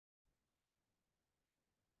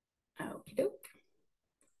Okie doke.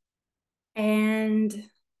 And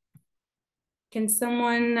can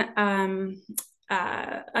someone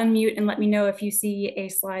unmute and let me know if you see a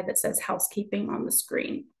slide that says housekeeping on the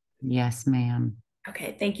screen? Yes, ma'am.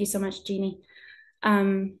 Okay, thank you so much, Jeannie.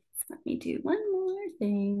 Let me do one more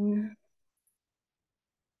thing.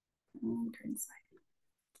 Turn slide.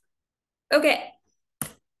 Okay,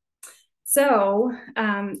 so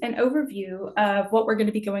an overview of what we're going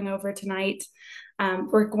to be going over tonight.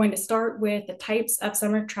 We're going to start with the types of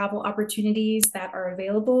summer travel opportunities that are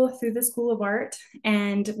available through the School of Art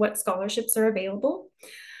and what scholarships are available.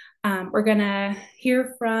 We're going to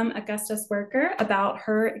hear from Augusta Swerker about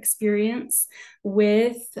her experience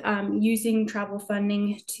with using travel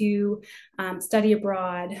funding to study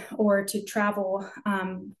abroad or to travel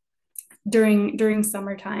during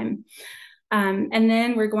summertime. And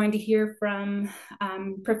then we're going to hear from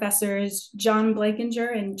professors John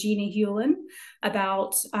Blankinger and Gina Hewlin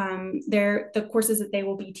about the courses that they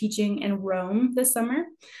will be teaching in Rome this summer.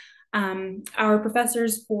 Our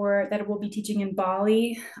professors that will be teaching in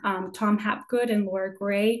Bali, Tom Hapgood and Laura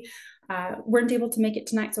Gray, weren't able to make it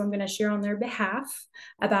tonight, so I'm going to share on their behalf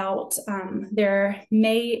about their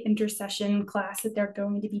May intercession class that they're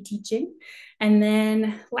going to be teaching. And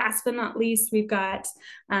then last but not least, we've got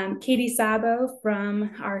Katie Sabo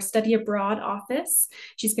from our Study Abroad office.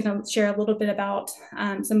 She's going to share a little bit about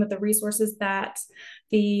some of the resources that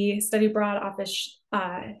the Study Abroad office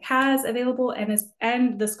has available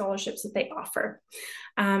and the scholarships that they offer.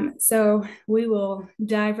 So we will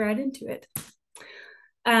dive right into it.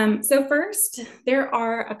 So first, there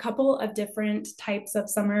are a couple of different types of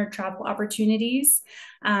summer travel opportunities.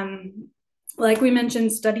 Like we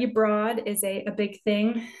mentioned, study abroad is a big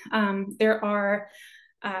thing. There are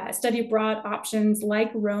study abroad options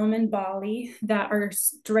like Rome and Bali that are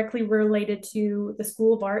directly related to the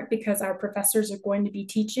School of Art because our professors are going to be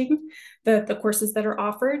teaching the courses that are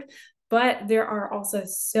offered. But there are also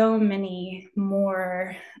so many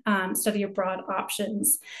more study abroad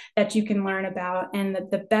options that you can learn about. And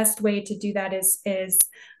the best way to do that is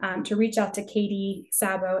to reach out to Katie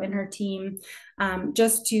Sabo and her team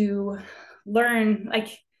just to learn,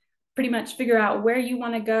 like pretty much figure out where you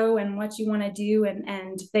want to go and what you want to do.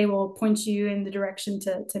 And they will point you in the direction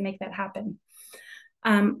to make that happen.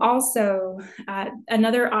 Also,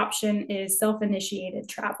 another option is self-initiated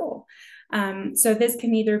travel. So this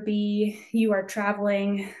can either be you are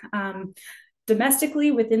traveling domestically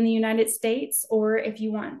within the United States, or if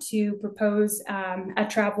you want to propose a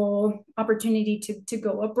travel opportunity to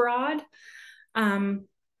go abroad.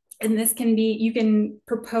 And this can be, you can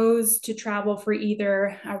propose to travel for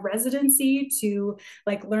either a residency to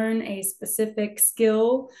like learn a specific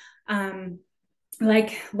skill,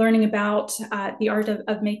 like learning about the art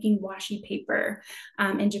of making washi paper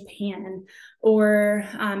in Japan, or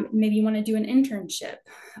maybe you want to do an internship,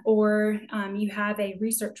 or you have a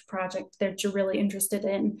research project that you're really interested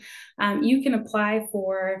in. You can apply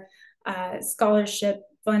for scholarship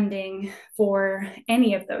funding for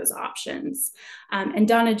any of those options. And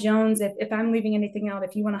Donna Jones, if I'm leaving anything out,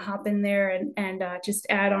 if you want to hop in there and just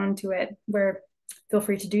add on to it, feel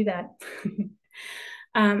free to do that.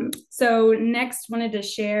 So next wanted to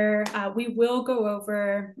share, we will go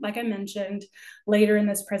over, like I mentioned, later in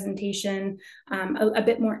this presentation, a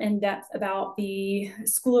bit more in depth about the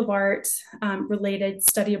School of Art related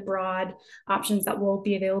study abroad options that will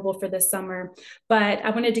be available for this summer. But I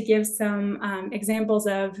wanted to give some examples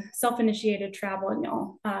of self-initiated travel, and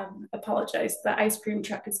y'all apologize, the ice cream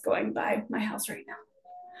truck is going by my house right now.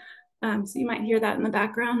 So you might hear that in the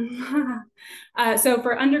background. So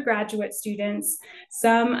for undergraduate students,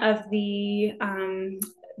 some of the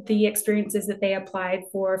experiences that they applied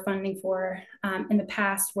for funding for in the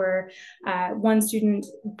past were one student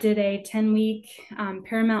did a 10-week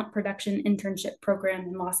Paramount production internship program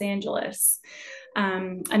in Los Angeles.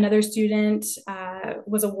 Another student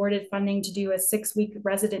was awarded funding to do a 6-week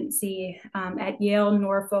residency at Yale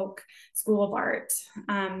Norfolk School of Art.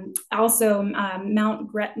 Also, Mount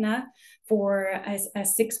Gretna for a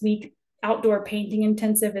 6-week outdoor painting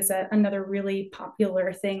intensive is another really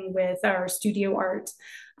popular thing with our studio art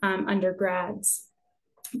undergrads.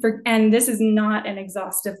 And this is not an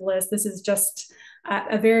exhaustive list. This is just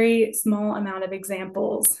a very small amount of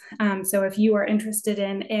examples. So if you are interested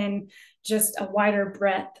in just a wider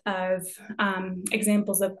breadth of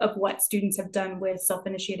examples of what students have done with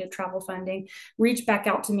self-initiated travel funding, reach back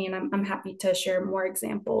out to me and I'm happy to share more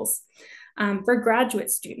examples. For graduate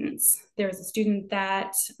students, there's a student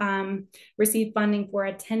that received funding for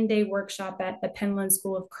a 10-day workshop at the Penland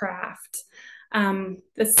School of Craft.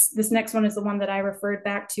 This next one is the one that I referred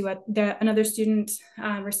back to. Another student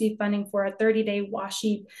received funding for a 30-day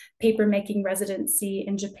washi paper making residency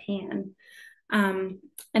in Japan. And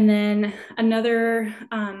then another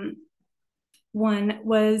one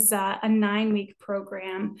was a 9-week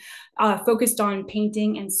program focused on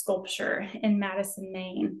painting and sculpture in Madison,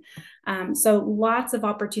 Maine. So lots of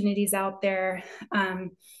opportunities out there.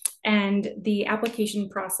 And the application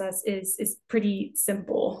process is pretty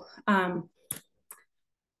simple.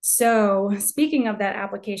 So speaking of that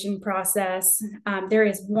application process, there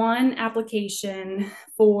is one application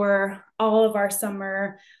for all of our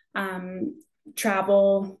summer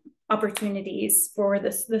travel opportunities for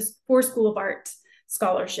this for School of Art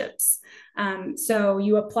scholarships. So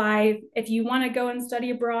you apply if you want to go and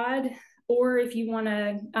study abroad, or if you want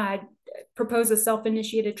to propose a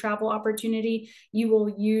self-initiated travel opportunity, you will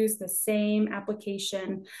use the same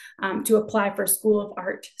application to apply for School of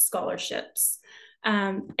Art scholarships.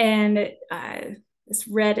 And this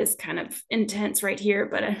red is kind of intense right here,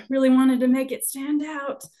 but I really wanted to make it stand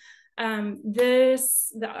out. Our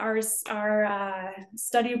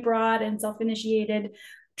study abroad and self-initiated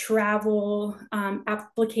travel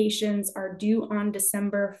applications are due on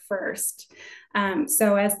December 1st.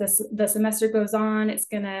 So as the semester goes on,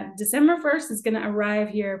 December 1st is gonna arrive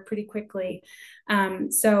here pretty quickly.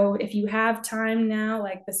 So if you have time now,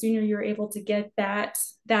 like the sooner you're able to get that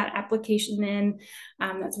application in,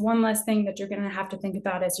 that's one less thing that you're gonna have to think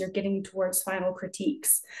about as you're getting towards final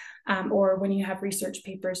critiques. Or when you have research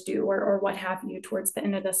papers due, or what have you towards the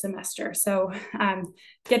end of the semester. So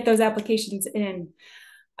get those applications in.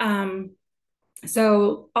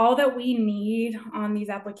 So all that we need on these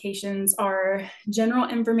applications are general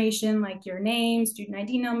information like your name, student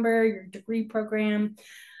ID number, your degree program,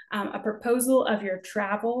 a proposal of your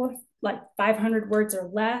travel, like 500 words or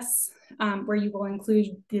less, where you will include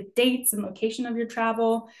the dates and location of your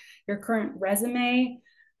travel, your current resume,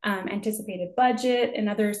 anticipated budget, and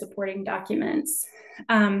other supporting documents.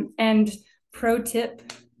 And pro tip,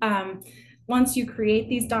 once you create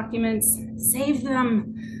these documents, save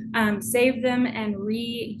them and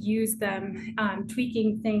reuse them,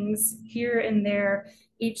 tweaking things here and there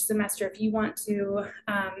each semester. If you want to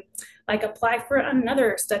like apply for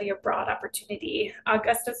another study abroad opportunity,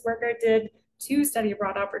 Augustus Worker did 2 study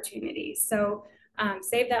abroad opportunities. So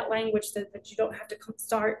save that language so that you don't have to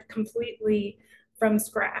start completely from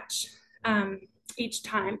scratch each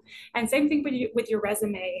time. And same thing with your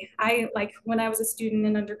resume. When I was a student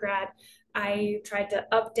in undergrad, I tried to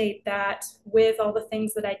update that with all the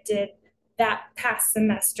things that I did that past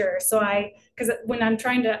semester. So because when I'm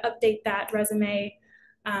trying to update that resume,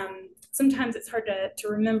 sometimes it's hard to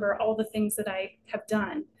remember all the things that I have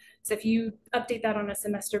done. So if you update that on a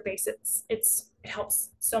semester basis, it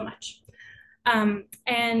helps so much.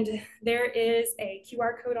 And there is a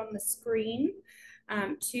QR code on the screen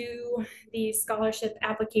to the scholarship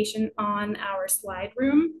application on our Slide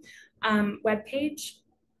Room webpage.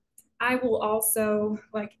 I will also,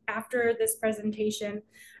 after this presentation,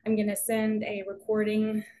 I'm going to send a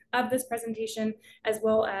recording of this presentation as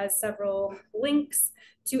well as several links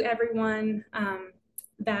to everyone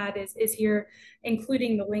that is here,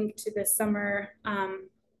 including the link to the summer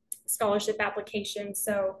scholarship application.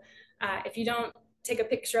 So if you don't take a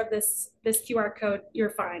picture of this QR code, you're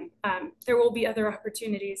fine. There will be other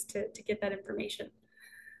opportunities to get that information.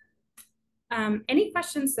 Any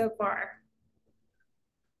questions so far?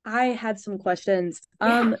 I had some questions.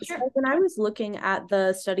 Yeah, sure. So when I was looking at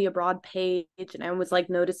the study abroad page and I was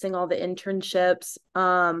noticing all the internships,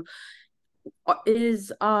 are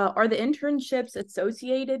the internships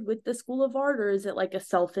associated with the School of Art, or is it like a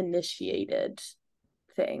self-initiated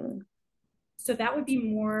thing? So that would be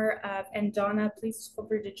more of, and Donna, please feel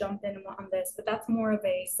free to jump in on this, but that's more of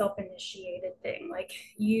a self-initiated thing. Like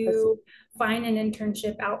you find an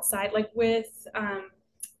internship outside, like with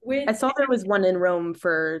I saw there was one in Rome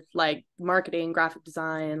for marketing, graphic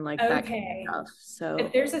design, that kind of stuff. So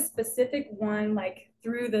if there's a specific one,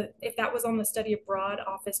 if that was on the study abroad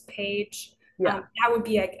office page, that would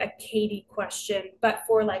be a Katie question. But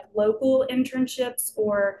for local internships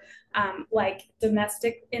or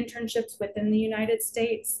domestic internships within the United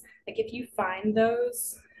States, if you find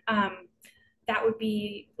those, that would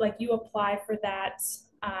be you apply for that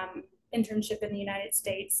internship in the United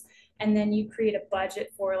States, and then you create a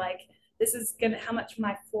budget for this is how much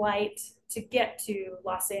my flight to get to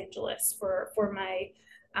Los Angeles for my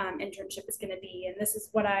internship is going to be, and this is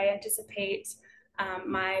what I anticipate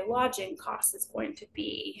my lodging cost is going to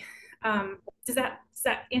be. Does that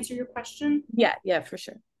answer your question? Yeah, for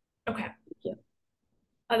sure. Okay. Thank you.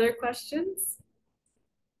 Other questions?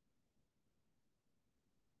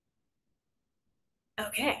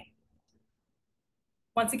 Okay.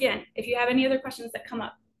 Once again, if you have any other questions that come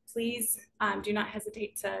up, please do not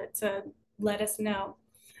hesitate to let us know.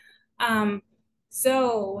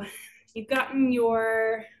 So you've gotten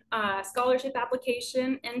your scholarship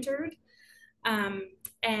application entered,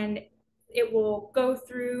 and it will go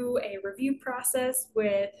through a review process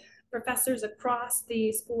with professors across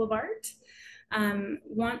the School of Art.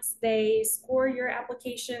 Once they score your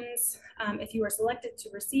applications, if you are selected to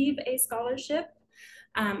receive a scholarship,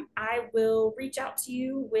 I will reach out to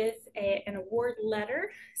you with an award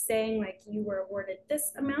letter saying like you were awarded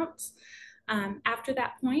this amount. After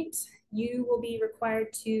that point, you will be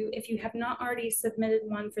required to, if you have not already submitted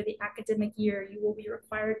one for the academic year, you will be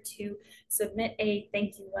required to submit a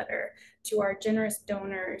thank you letter to our generous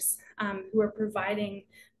donors who are providing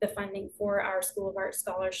the funding for our School of Art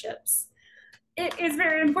scholarships. It is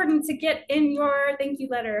very important to get in your thank you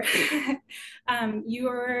letter.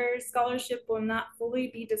 Your scholarship will not fully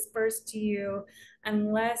be dispersed to you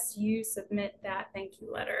unless you submit that thank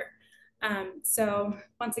you letter. So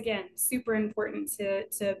once again, super important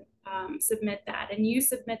to submit that. And you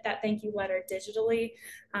submit that thank you letter digitally.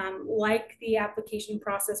 Like the application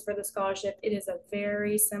process for the scholarship, it is a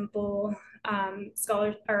very simple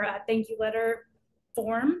thank you letter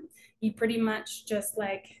form. You pretty much just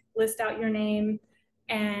like list out your name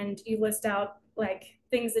and you list out like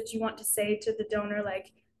things that you want to say to the donor,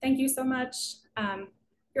 like thank you so much,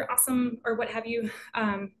 you're awesome, or what have you,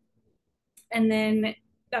 and then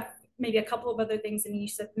maybe a couple of other things, and you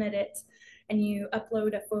submit it and you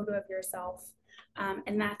upload a photo of yourself,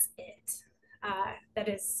 and that's it. That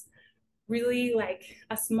is really like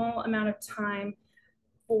a small amount of time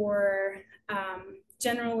for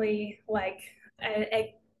generally like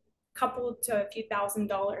a couple to a few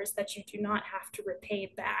 $1,000s that you do not have to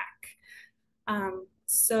repay back.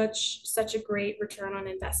 Such a great return on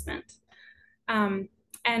investment.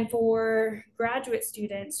 And for graduate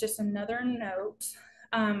students, just another note.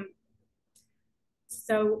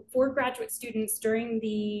 So for graduate students during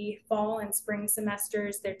the fall and spring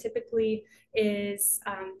semesters, there typically is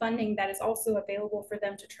funding that is also available for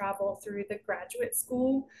them to travel through the graduate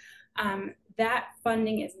school. That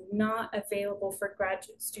funding is not available for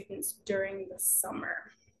graduate students during the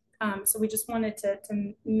summer. So we just wanted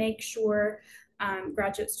to make sure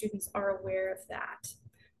graduate students are aware of that.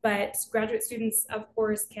 But graduate students, of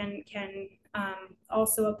course, can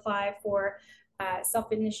also apply for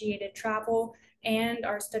self-initiated travel, and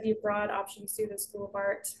our study abroad options through the School of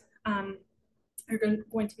Art are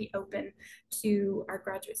going to be open to our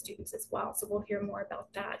graduate students as well. So we'll hear more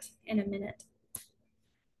about that in a minute.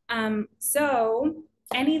 So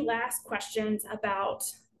any last questions about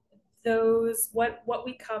those, what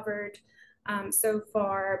we covered so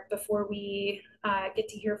far before we get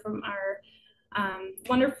to hear from our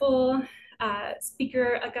wonderful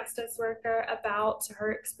speaker, Augusta Swerker, about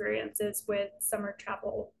her experiences with summer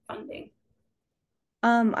travel funding?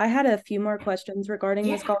 I had a few more questions regarding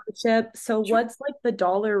the scholarship. So sure. What's like the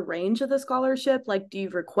dollar range of the scholarship? Like, do you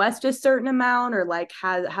request a certain amount, or like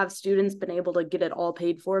have students been able to get it all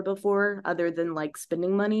paid for before, other than like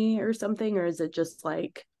spending money or something? Or is it just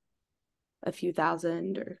like a few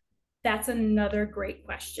thousand? Or that's another great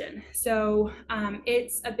question. So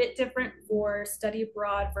it's a bit different for study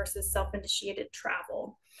abroad versus self-initiated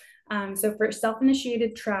travel. So for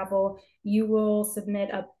self-initiated travel, you will submit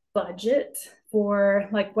a budget for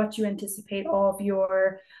like what you anticipate all of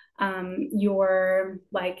your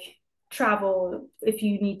like travel, if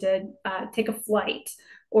you need to take a flight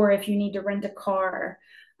or if you need to rent a car,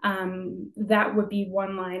 that would be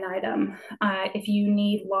one line item. If you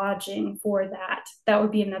need lodging for that, that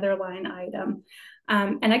would be another line item.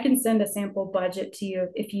 And I can send a sample budget to you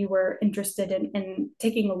if you were interested in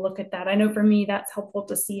taking a look at that. I know for me, that's helpful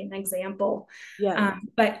to see an example. Yeah.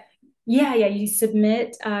 But yeah, you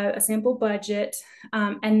submit a sample budget,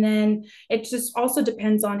 and then it just also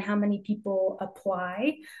depends on how many people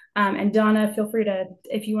apply. And Donna, feel free to,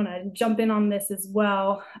 if you want to jump in on this as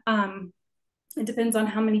well. It depends on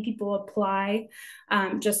how many people apply,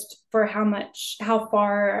 just for how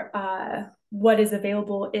far what is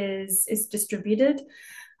available is distributed.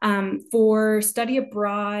 For study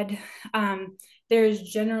abroad, there's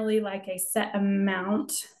generally like a set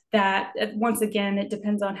amount that, once again, it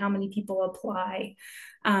depends on how many people apply.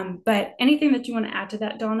 But anything that you want to add to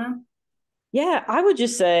that, Donna? Yeah, I would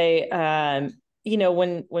just say,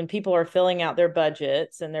 when people are filling out their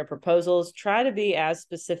budgets and their proposals, try to be as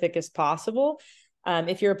specific as possible.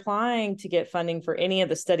 If you're applying to get funding for any of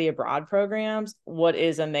the study abroad programs, what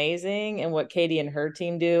is amazing and what Katie and her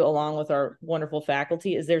team do, along with our wonderful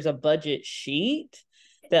faculty, is there's a budget sheet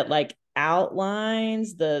that like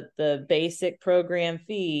outlines the basic program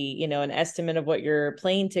fee, you know, an estimate of what your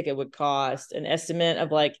plane ticket would cost, an estimate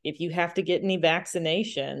of like if you have to get any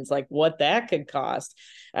vaccinations, like what that could cost.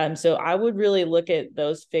 So I would really look at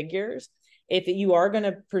those figures. If you are going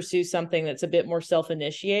to pursue something that's a bit more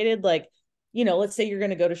self-initiated, like, you know, let's say you're going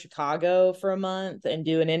to go to Chicago for a month and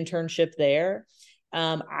do an internship there.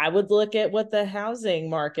 I would look at what the housing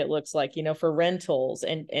market looks like, you know, for rentals,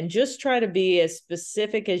 and just try to be as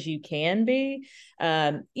specific as you can be.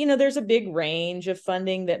 You know, there's a big range of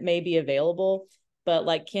funding that may be available, but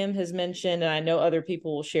like Kim has mentioned, and I know other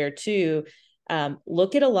people will share too,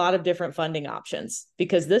 look at a lot of different funding options,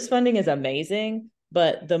 because this funding is amazing,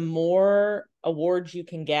 but the more awards you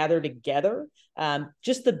can gather together,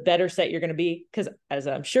 just the better set you're going to be. Because as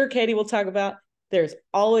I'm sure Katie will talk about, there's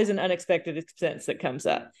always an unexpected expense that comes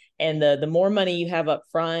up. And the more money you have up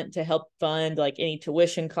front to help fund like any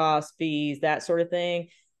tuition costs, fees, that sort of thing,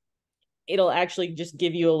 it'll actually just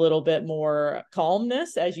give you a little bit more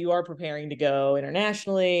calmness as you are preparing to go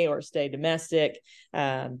internationally or stay domestic.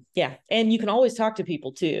 Yeah. And you can always talk to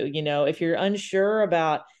people too. You know, if you're unsure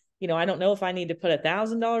about, you know, I don't know if I need to put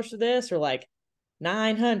 $1,000 for this or like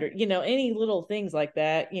 900, you know, any little things like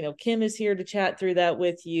that. You know, Kim is here to chat through that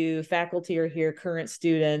with you. Faculty are here, current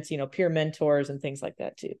students, you know, peer mentors and things like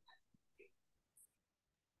that too.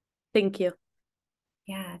 Thank you.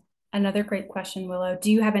 Yeah, another great question, Willow.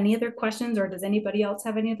 Do you have any other questions, or does anybody else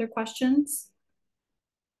have any other questions?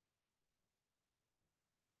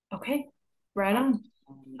 Okay, right on.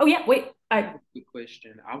 Oh yeah, wait. Quick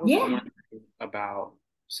question. I was Yeah. wondering about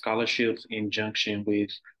scholarships in junction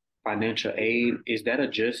with financial aid. Is that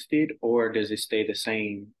adjusted or does it stay the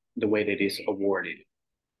same the way that it's awarded?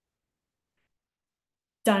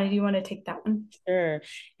 Donnie, do you want to take that one? Sure.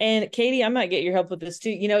 And Katie, I might get your help with this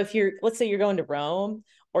too. You know, if you're, let's say you're going to Rome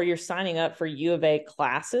or you're signing up for U of A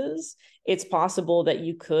classes, it's possible that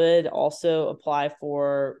you could also apply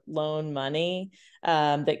for loan money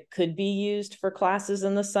that could be used for classes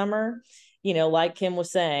in the summer. You know, like Kim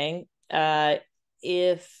was saying,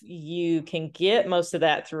 if you can get most of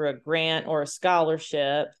that through a grant or a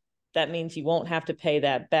scholarship, that means you won't have to pay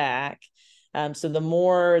that back. So the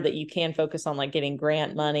more that you can focus on like getting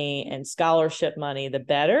grant money and scholarship money, the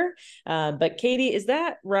better. But Katie, is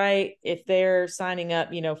that right? If they're signing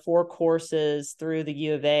up, you know, for courses through the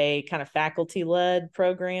U of A kind of faculty-led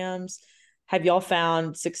programs, have y'all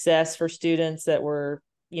found success for students that were,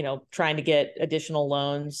 you know, trying to get additional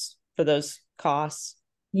loans for those costs?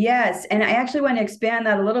 Yes, and I actually want to expand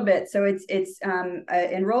that a little bit. So it's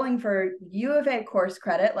enrolling for U of A course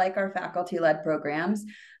credit, like our faculty-led programs,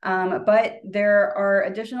 but there are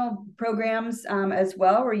additional programs as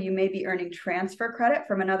well where you may be earning transfer credit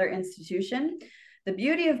from another institution. The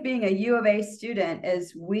beauty of being a U of A student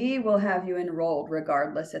is we will have you enrolled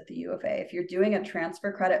regardless at the U of A. If you're doing a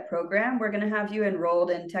transfer credit program, we're going to have you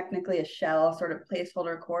enrolled in technically a shell sort of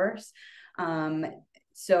placeholder course.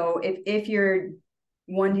 So if you're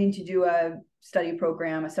wanting to do a study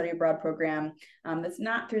program, a study abroad program that's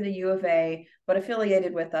not through the U of A, but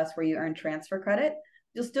affiliated with us where you earn transfer credit,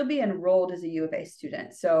 you'll still be enrolled as a U of A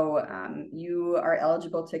student. So you are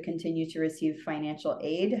eligible to continue to receive financial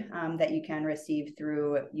aid that you can receive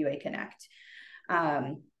through UA Connect.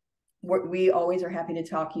 We always are happy to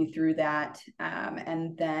talk you through that.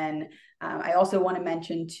 And then I also want to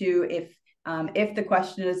mention too, if the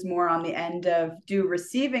question is more on the end of do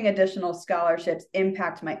receiving additional scholarships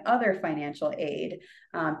impact my other financial aid,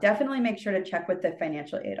 definitely make sure to check with the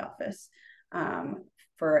financial aid office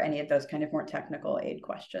for any of those kind of more technical aid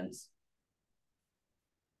questions.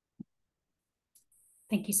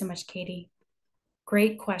 Thank you so much, Katie.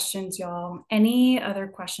 Great questions, y'all. Any other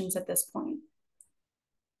questions at this point?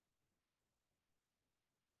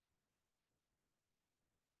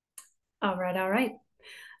 All right, all right.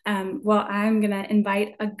 Well, I'm going to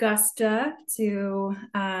invite Augusta to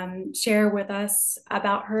share with us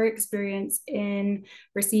about her experience in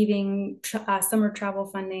receiving summer travel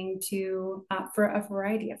funding for a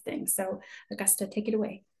variety of things. So, Augusta, take it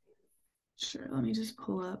away. Sure. Let me just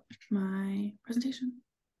pull up my presentation.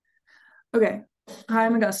 Okay. Hi,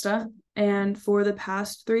 I'm Augusta. And for the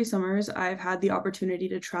past 3 summers, I've had the opportunity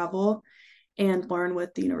to travel and learn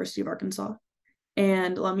with the University of Arkansas.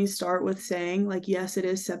 And let me start with saying, like, yes, it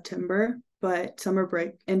is September, but summer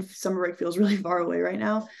break feels really far away right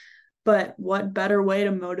now. But what better way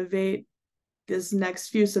to motivate this next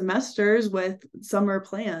few semesters with summer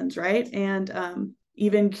plans, right? And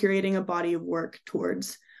even curating a body of work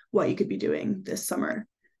towards what you could be doing this summer.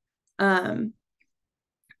 And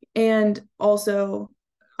also,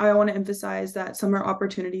 I want to emphasize that summer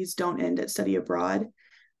opportunities don't end at study abroad.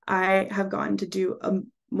 I have gotten to do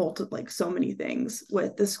so many things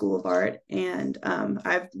with the School of Art, and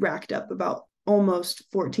I've racked up about almost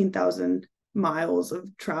 14,000 miles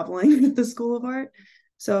of traveling with the School of Art.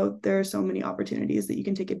 So there are so many opportunities that you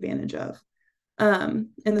can take advantage of. In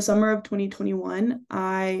the summer of 2021,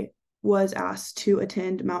 I was asked to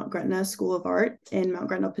attend Mount Gretna School of Art in Mount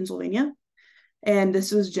Gretna, Pennsylvania. And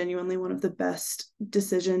this was genuinely one of the best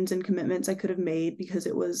decisions and commitments I could have made, because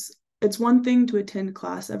it's one thing to attend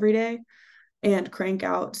class every day and crank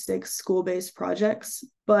out 6 school-based projects,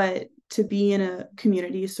 but to be in a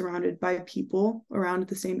community surrounded by people around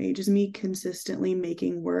the same age as me, consistently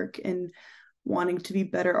making work and wanting to be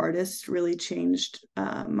better artists, really changed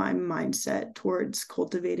my mindset towards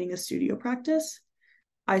cultivating a studio practice.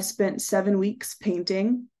 I spent 7 weeks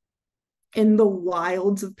painting in the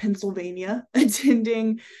wilds of Pennsylvania,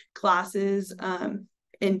 attending classes,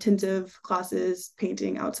 intensive classes,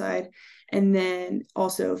 painting outside, and then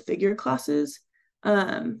also figure classes.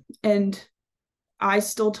 And I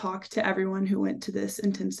still talk to everyone who went to this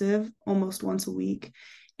intensive almost once a week.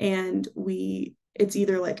 And it's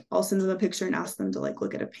either like I'll send them a picture and ask them to like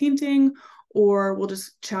look at a painting, or we'll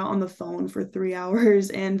just chat on the phone for 3 hours.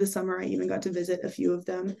 And this summer I even got to visit a few of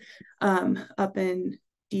them up in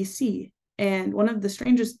DC. And one of the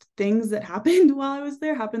strangest things that happened while I was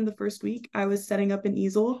there happened the first week. I was setting up an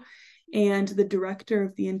easel, and the director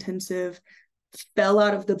of the intensive fell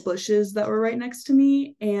out of the bushes that were right next to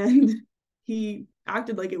me, and he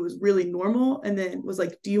acted like it was really normal, and then was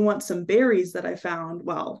like, "Do you want some berries that I found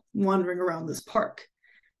while wandering around this park?"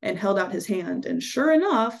 And held out his hand, and sure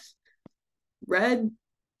enough,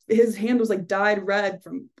 his hand was like dyed red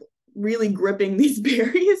from really gripping these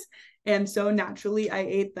berries. And so naturally I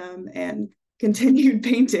ate them and continued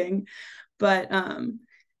painting. But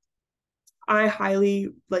I highly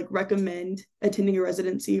recommend attending a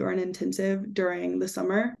residency or an intensive during the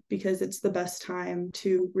summer, because it's the best time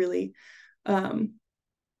to really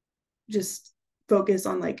just focus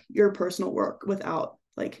on like your personal work without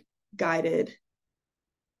like guided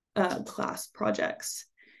class projects.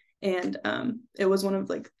 And it was one of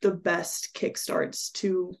like the best kickstarts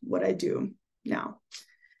to what I do now.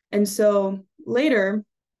 And so later,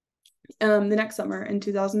 the next summer in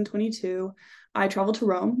 2022, I traveled to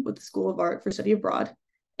Rome with the School of Art for study abroad.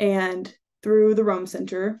 And through the Rome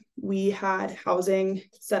Center, we had housing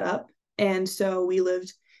set up. And so we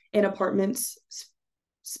lived in apartments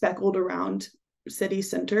speckled around city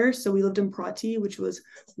center. So we lived in Prati, which was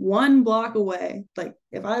 1 block away. Like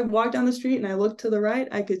if I walked down the street and I looked to the right,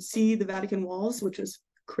 I could see the Vatican walls, which was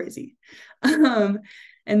crazy.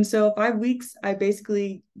 And so 5 weeks,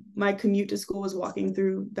 my commute to school was walking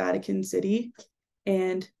through Vatican City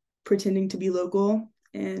and pretending to be local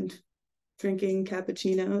and drinking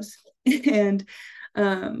cappuccinos. And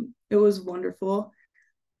it was wonderful.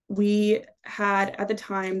 We had, at the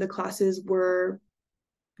time, the classes were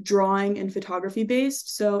drawing and photography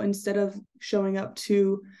based. So instead of showing up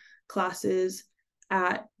to classes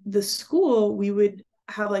at the school, we would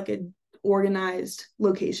have like a organized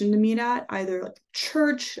location to meet at, either like a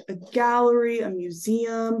church, a gallery, a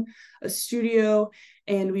museum, a studio,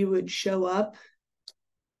 and we would show up,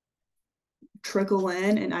 trickle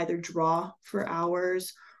in, and either draw for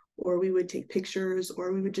hours, or we would take pictures,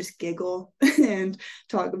 or we would just giggle and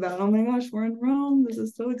talk about, oh my gosh, we're in Rome, this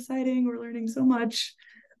is so exciting, we're learning so much.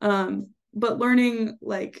 But learning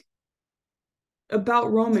like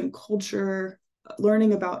about Roman culture,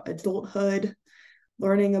 learning about adulthood,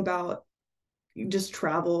 learning about just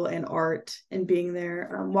travel and art and being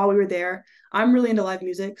there. While we were there, I'm really into live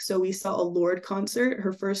music. So we saw a Lorde concert,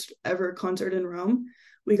 her first ever concert in Rome.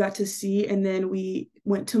 We got to see, and then we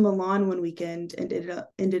went to Milan one weekend and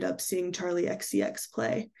ended up seeing Charli XCX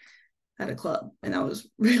play at a club. And that was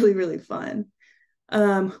really, really fun.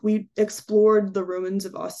 We explored the ruins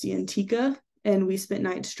of Ostia Antica, and we spent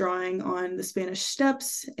nights drawing on the Spanish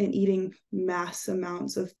steps and eating mass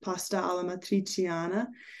amounts of pasta alla matriciana.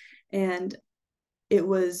 And it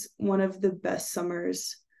was one of the best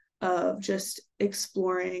summers of just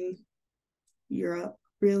exploring Europe,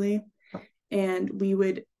 really. And we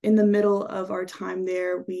would, in the middle of our time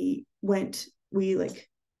there, we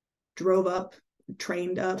drove up,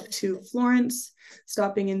 trained up to Florence,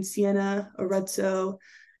 stopping in Siena, Arezzo,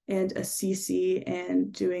 and Assisi,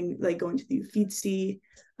 and going to the Uffizi,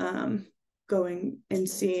 going and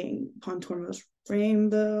seeing Pontormo's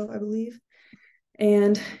Rainbow, I believe.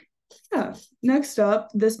 And yeah, next up,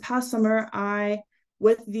 this past summer,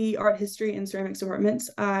 with the art history and ceramics departments,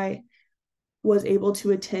 I was able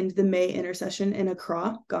to attend the May Intercession in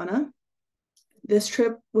Accra, Ghana. This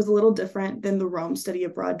trip was a little different than the Rome study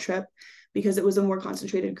abroad trip, because it was a more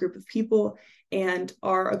concentrated group of people, and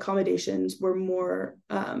our accommodations were more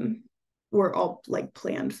were all like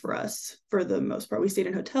planned for us for the most part. We stayed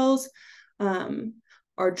in hotels.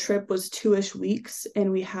 Our trip was 2-ish weeks,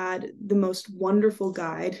 and we had the most wonderful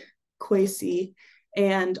guide, Kwesi,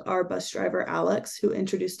 and our bus driver, Alex, who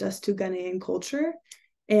introduced us to Ghanaian culture.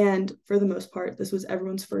 And for the most part, this was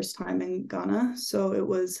everyone's first time in Ghana. So it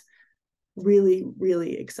was really,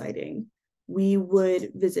 really exciting. We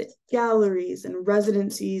would visit galleries and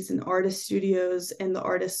residencies and artist studios, and the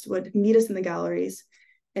artists would meet us in the galleries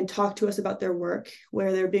and talk to us about their work,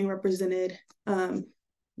 where they're being represented,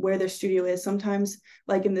 where their studio is. Sometimes,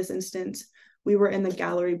 like in this instance, we were in the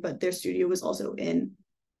gallery, but their studio was also in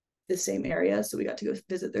the same area. So we got to go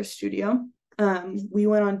visit their studio. We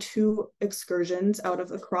went on 2 excursions out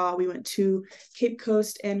of Accra. We went to Cape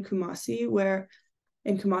Coast and Kumasi, where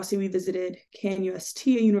in Kumasi we visited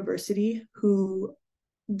KNUST, a university who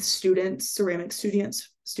ceramic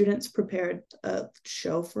students prepared a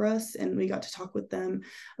show for us, and we got to talk with them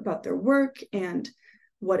about their work and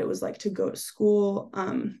what it was like to go to school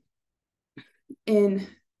in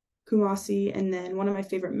Kumasi. And then one of my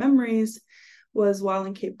favorite memories was while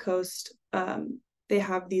in Cape Coast, they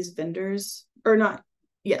have these vendors, they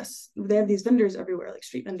have these vendors everywhere, like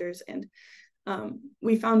street vendors. And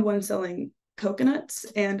we found one selling coconuts,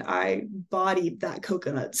 and I bodied that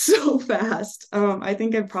coconut so fast. I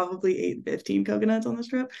think I probably ate 15 coconuts on this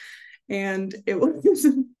trip, and it was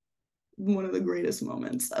one of the greatest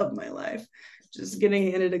moments of my life. Just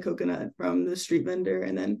getting handed a coconut from the street vendor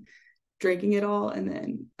and then drinking it all, and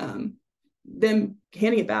then them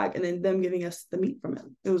handing it back, and then them giving us the meat from it.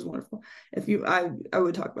 It was wonderful. I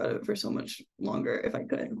would talk about it for so much longer if I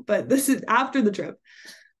could, but this is after the trip.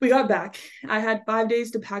 We got back. I had 5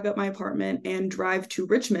 days to pack up my apartment and drive to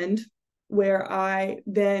Richmond, where I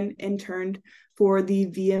then interned for the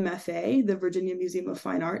VMFA, the Virginia Museum of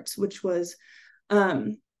Fine Arts, which was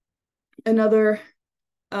another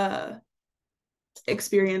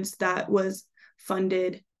experience that was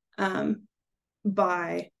funded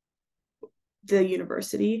by the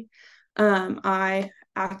university. I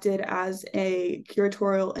acted as a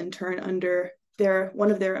curatorial intern under one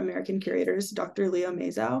of their American curators, Dr. Leo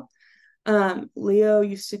Mazow. Leo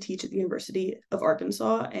used to teach at the University of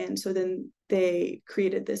Arkansas, and so then they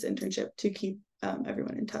created this internship to keep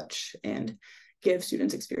everyone in touch and give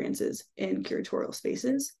students experiences in curatorial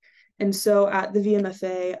spaces. And so at the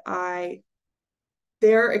VMFA,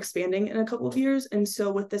 they're expanding in a couple of years, and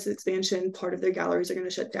so with this expansion, part of their galleries are going to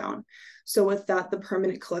shut down. So with that, the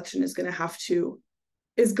permanent collection is going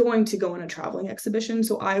to go on a traveling exhibition.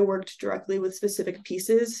 So I worked directly with specific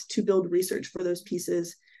pieces to build research for those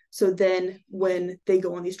pieces. So then when they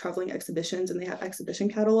go on these traveling exhibitions and they have exhibition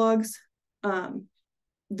catalogs,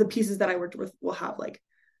 the pieces that I worked with will have like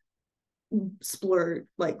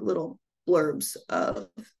little blurbs of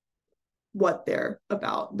what they're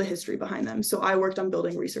about, the history behind them. So I worked on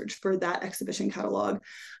building research for that exhibition catalog.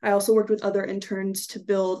 I also worked with other interns to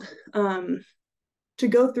build, to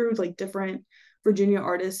go through like different Virginia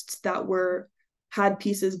artists that had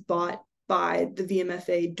pieces bought by the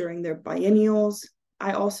VMFA during their biennials.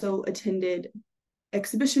 I also attended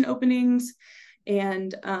exhibition openings,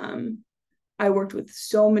 and I worked with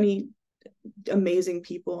so many amazing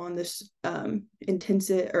people on this in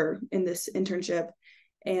this internship,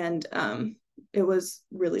 and it was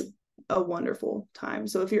really a wise time.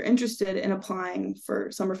 So if you're interested in applying for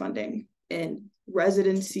summer funding in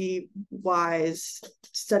residency wise,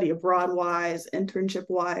 study abroad wise, internship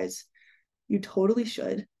wise, you totally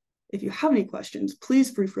should. If you have any questions, please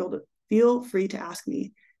feel free to ask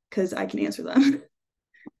me, because I can answer them.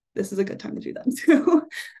 This is a good time to do that too.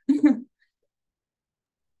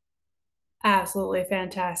 Absolutely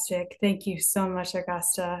fantastic. Thank you so much,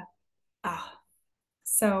 Augusta.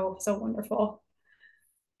 So wonderful.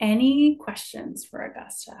 Any questions for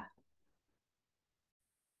Augusta?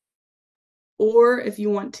 Or if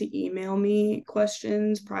you want to email me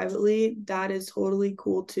questions privately, that is totally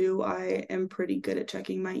cool too. I am pretty good at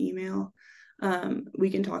checking my email.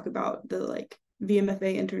 We can talk about the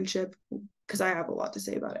VMFA internship, because I have a lot to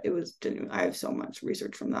say about it. It was genuine. I have so much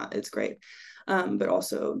research from that. It's great. But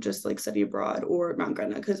also just like study abroad or Mount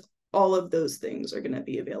Gretna, because all of those things are going to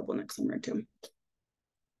be available next summer too.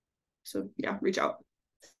 So yeah, reach out.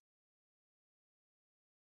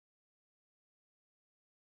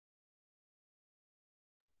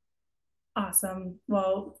 Awesome.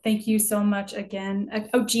 Well, thank you so much again.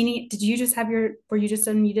 Oh, Jeannie, were you just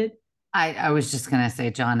unmuted? I was just going to say,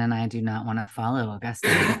 John and I do not want to follow Augusta.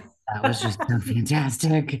 That was just so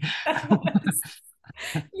fantastic.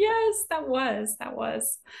 Yes, that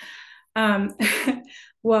was. Um,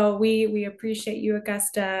 well, we appreciate you,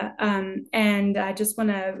 Augusta. And I just want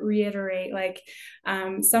to reiterate, like,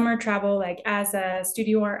 summer travel, like as a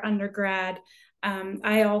studio art undergrad,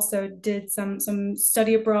 I also did some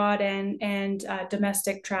study abroad and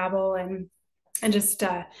domestic travel, and just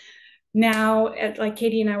now, like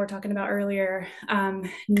Katie and I were talking about earlier,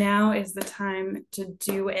 now is the time to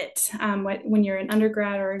do it. When you're in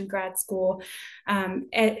undergrad or in grad school,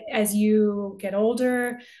 as you get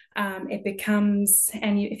older, it becomes,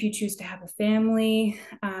 if you choose to have a family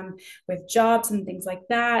with jobs and things like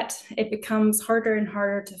that, it becomes harder and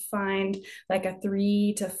harder to find like a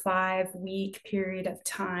 3 to 5 week period of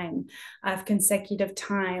time, of consecutive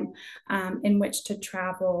time, in which to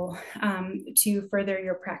travel to further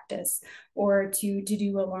your practice, or to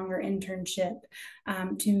do a longer internship,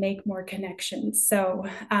 to make more connections. So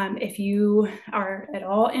if you are at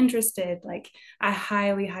all interested, like, I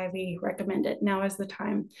highly recommend it. Now is the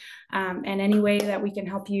time. And any way that we can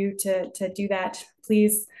help you to do that,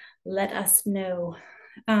 please let us know.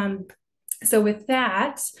 So with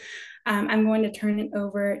that, I'm going to turn it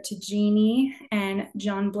over to Jeannie and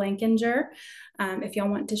John Blankinger, if y'all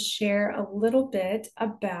want to share a little bit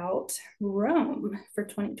about Rome for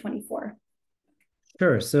 2024.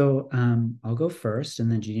 Sure. So I'll go first,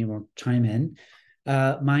 and then Jeannie will chime in.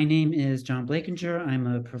 My name is John Blankinger. I'm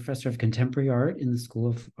a professor of contemporary art in the School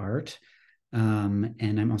of Art, and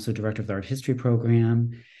I'm also director of the art history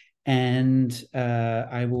program. And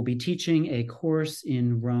I will be teaching a course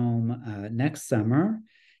in Rome next summer.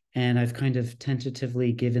 And I've kind of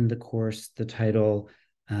tentatively given the course the title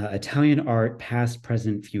Italian Art, Past,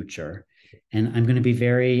 Present, Future. And I'm going to be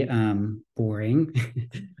very boring.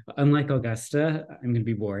 Unlike Augusta, I'm going to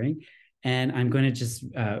be boring. And I'm going to just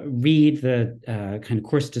read the kind of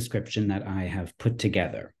course description that I have put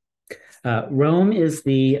together. Rome is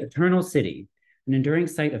the eternal city, an enduring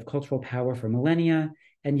site of cultural power for millennia,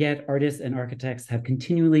 and yet artists and architects have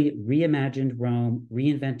continually reimagined Rome,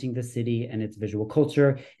 reinventing the city and its visual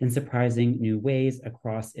culture in surprising new ways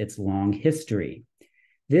across its long history.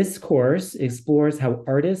 This course explores how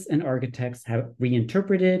artists and architects have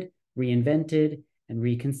reinterpreted, reinvented, and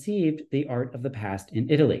reconceived the art of the past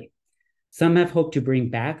in Italy. Some have hoped to bring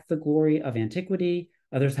back the glory of antiquity.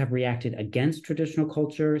 Others have reacted against traditional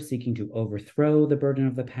culture, seeking to overthrow the burden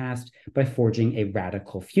of the past by forging a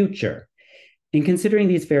radical future. In considering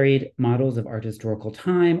these varied models of art historical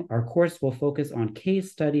time, our course will focus on case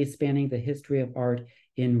studies spanning the history of art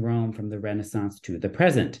in Rome from the Renaissance to the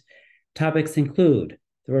present. Topics include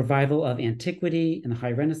the revival of antiquity in the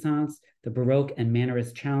High Renaissance, the Baroque and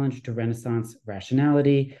Mannerist challenge to Renaissance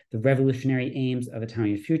rationality, the revolutionary aims of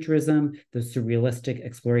Italian futurism, the surrealistic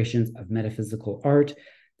explorations of metaphysical art,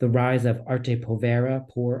 the rise of arte povera,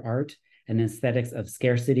 poor art, and aesthetics of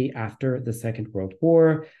scarcity after the Second World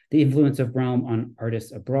War, the influence of Rome on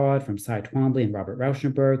artists abroad from Cy Twombly and Robert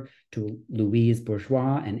Rauschenberg to Louise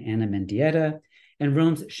Bourgeois and Anna Mendieta, and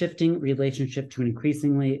Rome's shifting relationship to an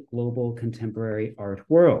increasingly global contemporary art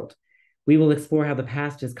world. We will explore how the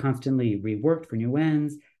past is constantly reworked for new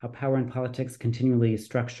ends, how power and politics continually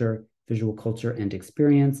structure visual culture and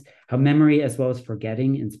experience, how memory as well as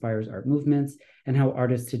forgetting inspires art movements, and how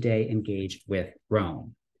artists today engage with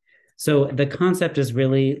Rome. So the concept is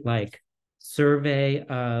really like survey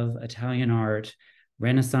of Italian art,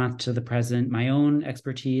 Renaissance to the present. My own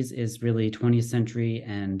expertise is really 20th century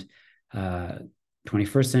and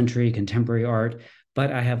 21st century contemporary art,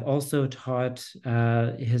 but I have also taught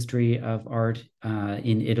history of art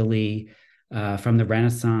in Italy from the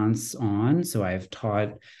Renaissance on. So I've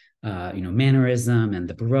taught Mannerism and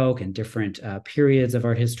the Baroque and different periods of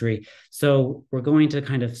art history. So we're going to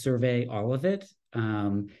kind of survey all of it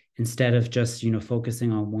instead of just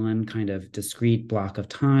focusing on one kind of discrete block of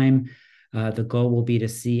time. The goal will be to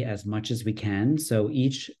see as much as we can. So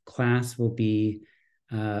each class will be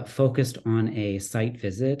focused on a site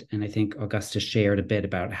visit, and I think Augusta shared a bit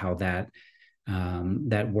about how that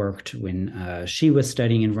worked when she was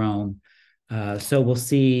studying in Rome. So we'll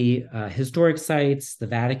see historic sites, the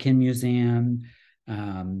Vatican Museum,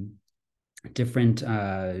 different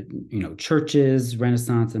churches,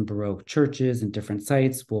 Renaissance and Baroque churches and different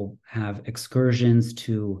sites. We'll have excursions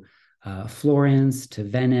to Florence, to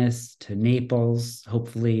Venice, to Naples,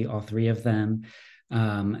 hopefully all three of them,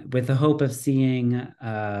 with the hope of seeing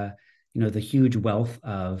the huge wealth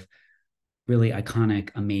of really iconic,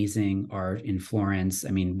 amazing art in Florence. I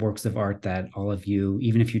mean, works of art that all of you,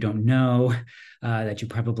 even if you don't know, that you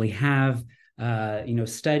probably have,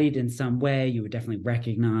 studied in some way, you would definitely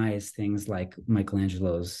recognize things like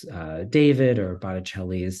Michelangelo's David or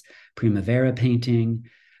Botticelli's Primavera painting.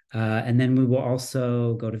 And then we will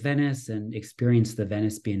also go to Venice and experience the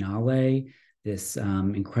Venice Biennale, this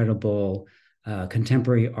incredible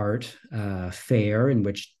contemporary art fair in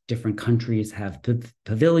which different countries have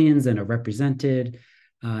pavilions and are represented.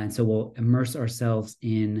 And so we'll immerse ourselves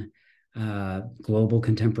in global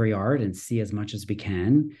contemporary art and see as much as we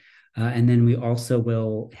can. And then we also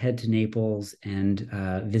will head to Naples and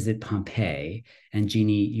visit Pompeii. And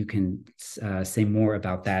Jeannie, you can say more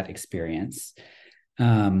about that experience.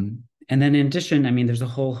 And then in addition, I mean, there's a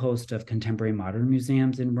whole host of contemporary modern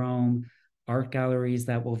museums in Rome, art galleries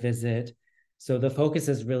that we'll visit. So the focus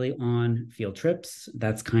is really on field trips.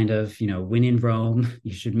 That's kind of, when in Rome,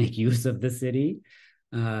 you should make use of the city.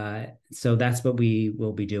 So that's what we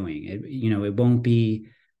will be doing. It won't be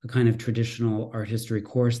a kind of traditional art history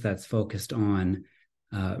course that's focused on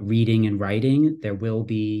reading and writing. There will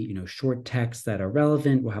be, short texts that are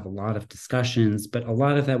relevant. We'll have a lot of discussions, but a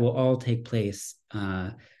lot of that will all take place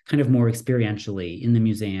kind of more experientially in the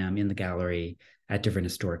museum, in the gallery, at different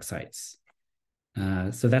historic sites.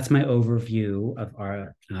 So that's my overview of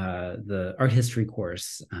the art history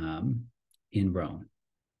course in Rome.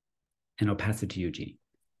 And I'll pass it to you, Jeannie.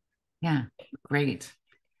 Yeah, great.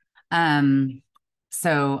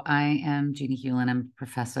 So I am Jeannie Hewlin. I'm a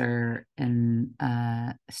professor in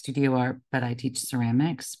studio art, but I teach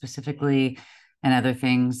ceramics specifically and other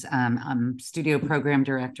things. I'm studio program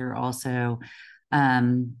director also.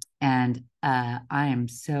 And I am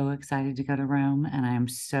so excited to go to Rome, and I am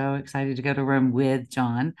so excited to go to Rome with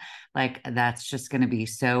John. Like, that's just going to be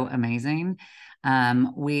so amazing.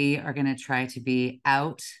 We are going to try to be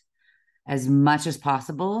out as much as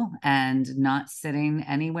possible and not sitting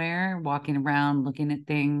anywhere, walking around, looking at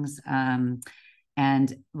things, and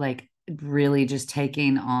like really just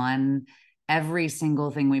taking on every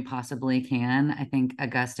single thing we possibly can. I think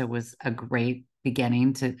Augusta was a great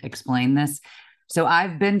beginning to explain this. So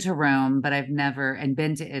I've been to Rome, but I've never, and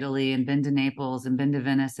been to Italy and been to Naples and been to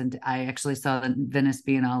Venice. And I actually saw the Venice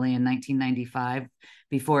Biennale in 1995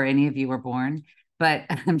 before any of you were born. But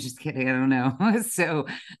I'm just kidding. I don't know. So,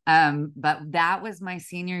 but that was my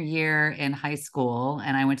senior year in high school,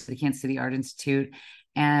 and I went to the Kansas City Art Institute,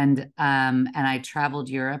 and I traveled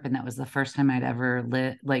Europe, and that was the first time I'd ever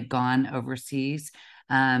gone overseas.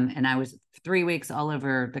 And I was 3 weeks all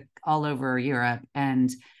over Europe,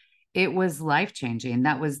 and it was life-changing.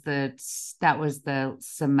 That was the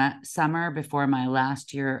summer before my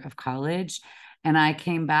last year of college. And I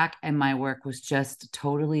came back and my work was just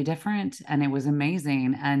totally different, and it was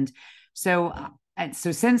amazing. And so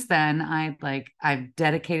since then, I've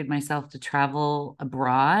dedicated myself to travel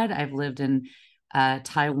abroad. I've lived in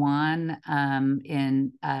Taiwan,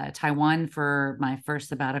 Taiwan for my first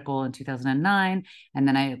sabbatical in 2009. And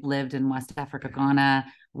then I lived in West Africa, Ghana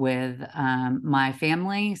with my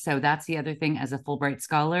family. So that's the other thing, as a Fulbright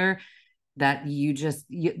scholar, that you'll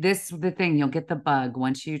get the bug.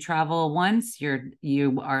 Once you travel once, you're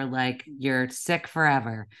sick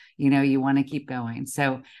forever. You want to keep going.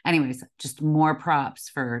 So anyways, just more props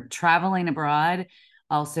for traveling abroad.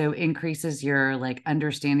 Also increases your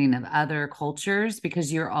understanding of other cultures,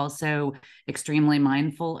 because you're also extremely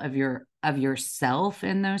mindful of yourself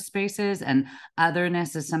in those spaces. And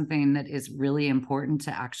otherness is something that is really important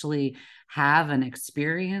to actually have an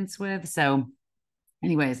experience with. So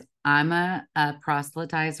anyways, I'm a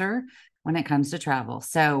proselytizer when it comes to travel.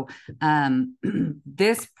 So what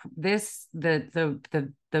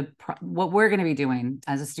we're going to be doing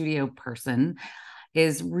as a studio person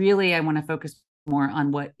is really, I want to focus more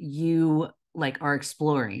on what you are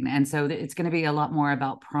exploring. And so it's going to be a lot more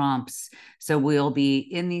about prompts. So we'll be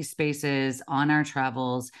in these spaces on our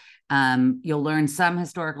travels. You'll learn some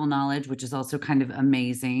historical knowledge, which is also kind of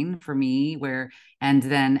amazing for me, and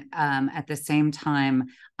then at the same time,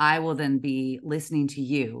 I will then be listening to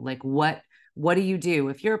you. What do you do?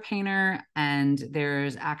 If you're a painter and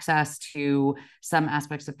there's access to some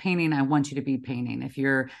aspects of painting, I want you to be painting. If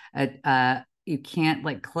you're you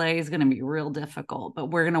can't, clay is going to be real difficult,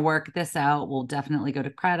 but we're going to work this out. We'll definitely go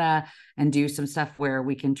to Creta and do some stuff where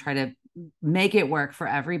we can try to make it work for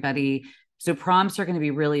everybody. So prompts are going to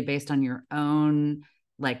be really based on your own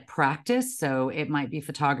practice. So it might be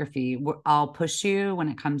photography. I'll push you when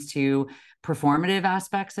it comes to performative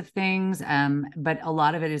aspects of things. But a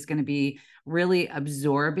lot of it is going to be really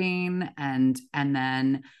absorbing and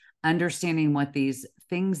then understanding what these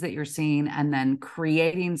things that you're seeing, and then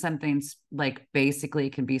creating something basically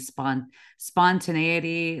it can be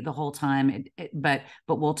spontaneity the whole time. But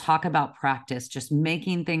we'll talk about practice, just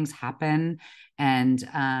making things happen, and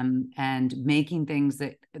making things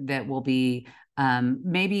that will be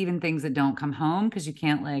maybe even things that don't come home, because you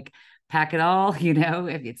can't pack it all, you know,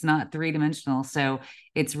 if it's not 3-dimensional. So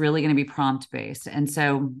it's really going to be prompt based. And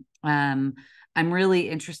so I'm really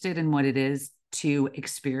interested in what it is to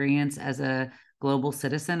experience as a global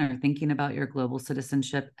citizen, or thinking about your global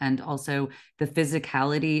citizenship, and also the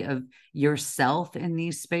physicality of yourself in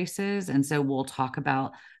these spaces. And so we'll talk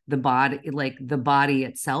about the body, like the body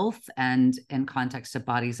itself, and in context of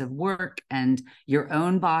bodies of work and your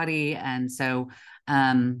own body. And so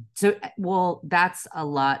well, that's a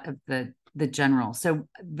lot of the general. So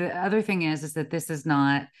the other thing is that this is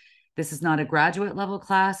not a graduate level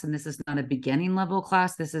class, and this is not a beginning level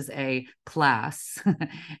class. This is a class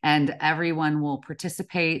and everyone will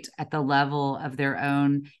participate at the level of their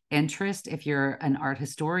own interest. If you're an art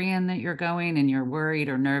historian that you're going and you're worried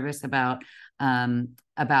or nervous about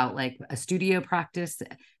like a studio practice,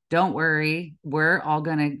 don't worry. We're all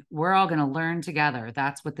gonna learn together.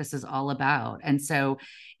 That's what this is all about. And so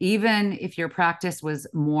even if your practice was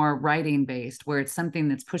more writing based, where it's something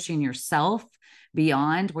that's pushing yourself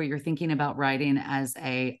beyond, where you're thinking about writing as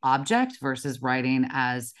a object versus writing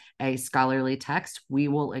as a scholarly text, we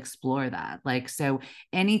will explore that. Like, so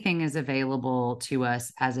anything is available to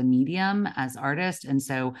us as a medium, as artists. And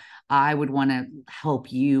so I would want to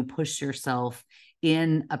help you push yourself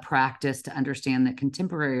in a practice to understand that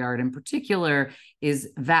contemporary art in particular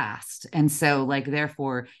is vast. And so like,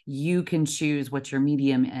 therefore you can choose what your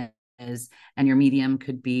medium is, and your medium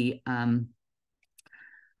could be,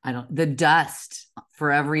 the dust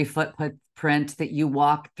for every footprint that you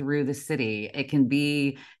walk through the city. It can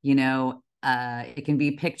be, it can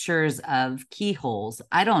be pictures of keyholes.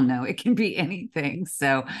 I don't know. It can be anything.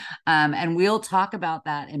 So, and we'll talk about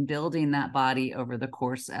that and building that body over the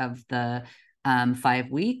course of the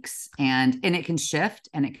 5 weeks, and it can shift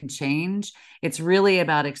and it can change. It's really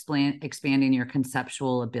about expanding your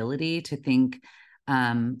conceptual ability to think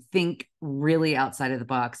really outside of the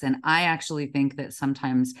box. And I actually think that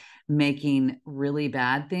sometimes making really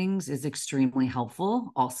bad things is extremely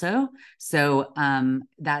helpful also. So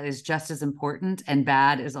that is just as important, and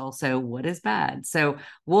bad is also what is bad. So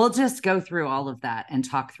we'll just go through all of that and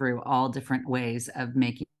talk through all different ways of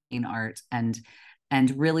making art and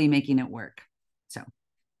really making it work. So,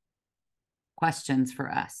 questions for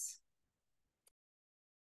us?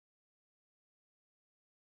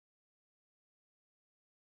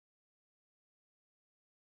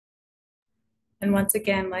 And once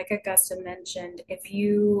again, like Augusta mentioned, if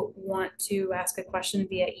you want to ask a question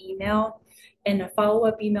via email, in a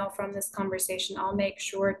follow-up email from this conversation, I'll make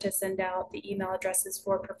sure to send out the email addresses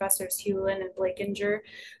for Professors Hewlin and Blakinger,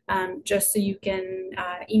 just so you can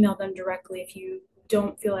email them directly if you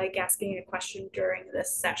don't feel like asking a question during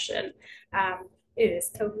this session. It is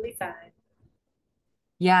totally fine.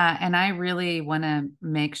 Yeah, and I really want to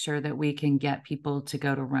make sure that we can get people to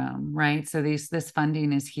go to Rome, right? So this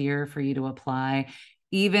funding is here for you to apply.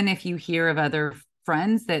 Even if you hear of other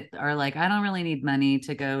friends that are like, I don't really need money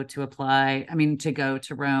to go to apply, to go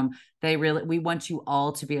to Rome, we want you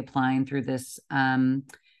all to be applying through this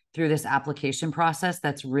application process.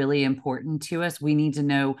 That's really important to us. We need to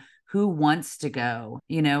know who wants to go.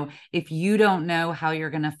 If you don't know how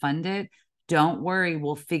you're going to fund it, don't worry,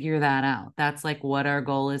 we'll figure that out. That's like what our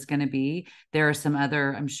goal is going to be. There are some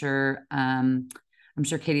other, I'm sure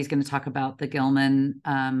Katie's going to talk about the Gilman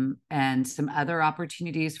and some other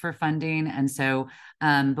opportunities for funding. And so,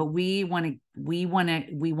 but we want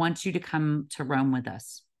you to come to Rome with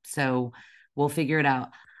us. So we'll figure it out.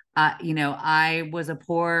 I was a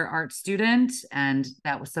poor art student, and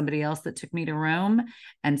that was somebody else that took me to Rome.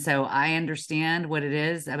 And so I understand what it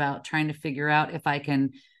is about trying to figure out if I can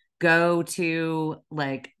go to,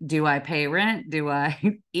 like, do I pay rent? Do I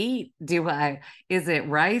eat? Is it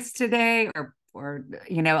rice today? Or,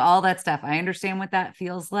 all that stuff. I understand what that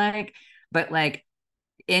feels like, but like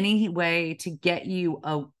any way to get you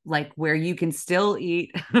where you can still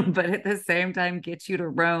eat, but at the same time, get you to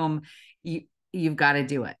Rome, you've got to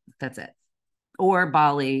do it. That's it. Or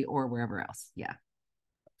Bali or wherever else. Yeah.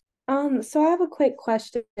 So I have a quick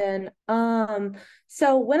question.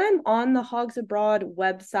 So when I'm on the Hogs Abroad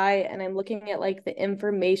website and I'm looking at like the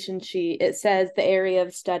information sheet, it says the area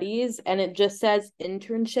of studies and it just says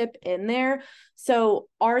internship in there. So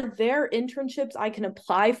are there internships I can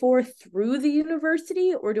apply for through the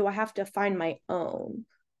university, or do I have to find my own?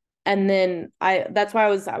 And then that's why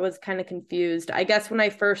I was kind of confused. I guess when I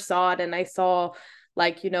first saw it and I saw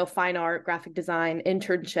fine art, graphic design,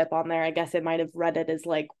 internship on there, I guess it might have read it as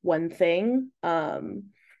like one thing.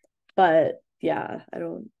 But yeah,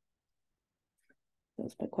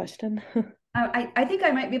 that's my question. I think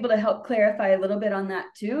I might be able to help clarify a little bit on that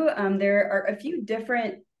too. There are a few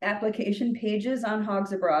different application pages on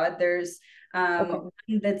Hogs Abroad. There's One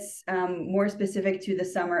that's more specific to the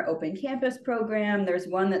summer open campus program. There's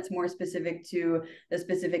one that's more specific to the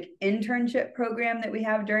specific internship program that we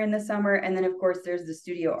have during the summer. And then of course there's the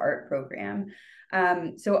studio art program.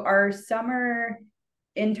 So our summer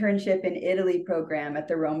internship in Italy program at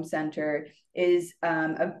the Rome Center is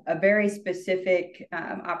a very specific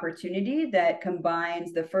opportunity that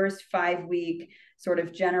combines the first 5-week sort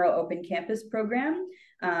of general open campus program,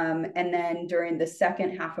 and then during the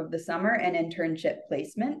second half of the summer, an internship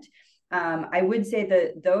placement. I would say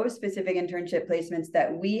that those specific internship placements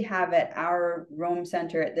that we have at our Rome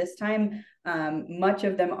Center at this time, much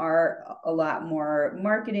of them are a lot more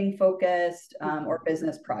marketing focused or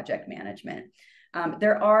business project management.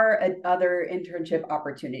 There are other internship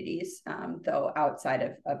opportunities, though,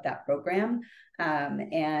 outside of that program.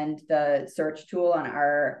 And the search tool on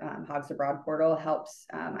our Hogs Abroad portal helps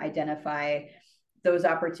identify those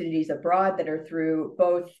opportunities abroad that are through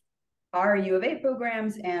both our U of A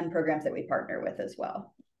programs and programs that we partner with as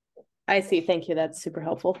well. I see. Thank you. That's super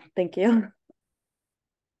helpful. Thank you.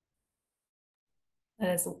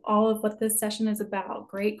 That is all of what this session is about.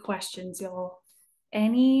 Great questions, y'all.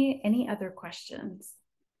 Any other questions?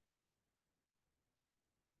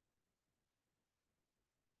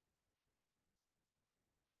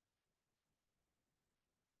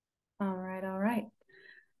 All right.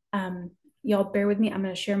 Y'all bear with me. I'm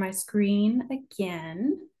going to share my screen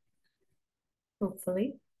again,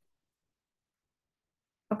 hopefully.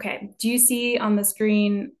 Okay, do you see on the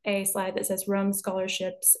screen a slide that says Rome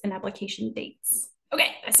scholarships and application dates?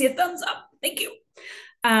 Okay, I see a thumbs up. Thank you.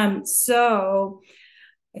 So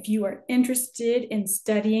if you are interested in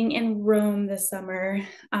studying in Rome this summer,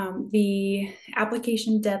 the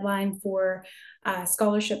application deadline for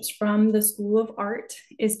scholarships from the School of Art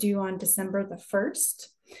is due on December the 1st.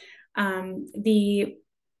 The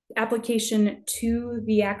application to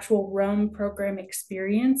the actual Rome program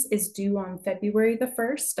experience is due on February the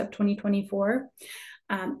 1st of 2024.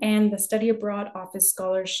 And the Study Abroad Office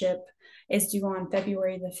Scholarship is due on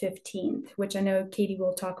February the 15th, which I know Katie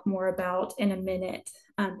will talk more about in a minute,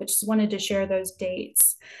 but just wanted to share those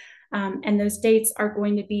dates. And those dates are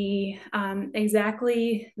going to be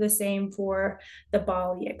exactly the same for the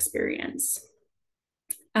Bali experience.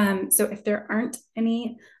 So if there aren't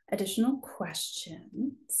any additional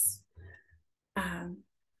questions,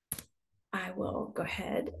 I will go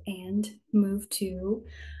ahead and move to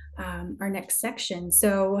our next section.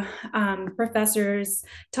 So professors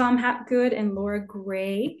Tom Hapgood and Laura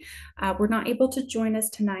Gray were not able to join us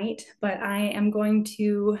tonight, but I am going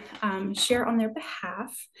to share on their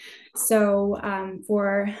behalf. So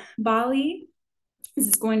for Bali, this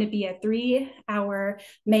is going to be a 3-hour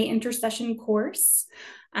May intercession course,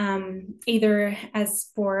 either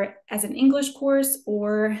as an English course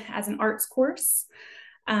or as an arts course.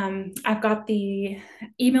 I've got the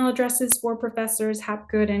email addresses for professors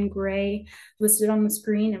Hapgood and Gray listed on the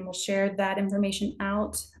screen, and we'll share that information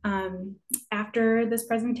out after this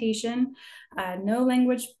presentation. No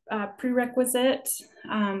language prerequisite.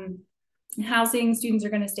 Housing, students are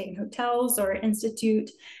going to stay in hotels or institute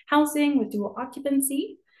housing with dual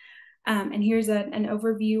occupancy. And here's an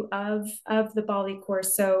overview of the Bali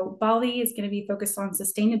course. So Bali is going to be focused on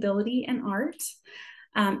sustainability and art.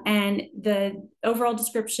 And the overall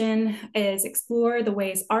description is explore the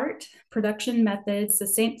ways art, production methods,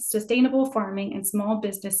 sustainable farming, and small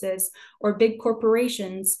businesses or big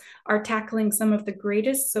corporations are tackling some of the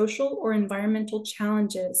greatest social or environmental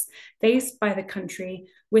challenges faced by the country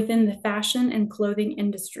within the fashion and clothing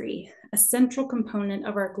industry, a central component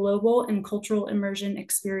of our global and cultural immersion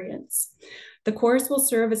experience. The course will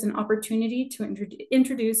serve as an opportunity to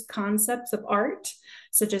introduce concepts of art,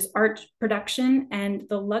 such as art production and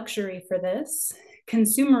the luxury for this,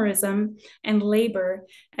 consumerism, and labor,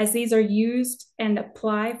 as these are used and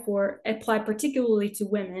apply particularly to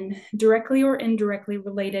women, directly or indirectly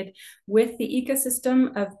related with the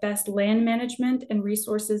ecosystem of best land management and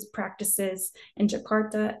resources practices in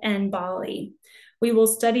Jakarta and Bali. We will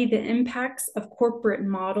study the impacts of corporate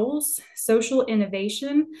models, social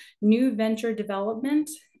innovation, new venture development,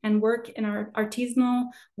 and work in our artisanal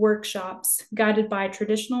workshops guided by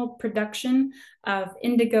traditional production of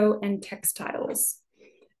indigo and textiles.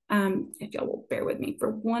 If y'all will bear with me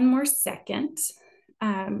for one more second.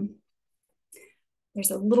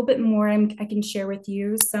 There's a little bit more I can share with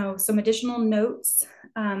you. So some additional notes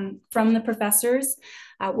from the professors.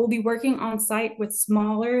 We'll be working on site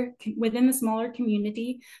within the smaller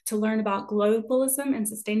community to learn about globalism and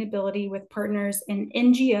sustainability with partners in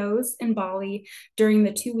NGOs in Bali during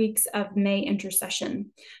the 2 weeks of May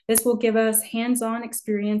intercession. This will give us hands-on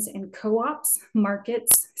experience in co-ops,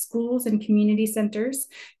 markets, schools, and community centers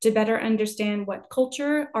to better understand what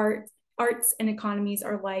culture, arts, and economies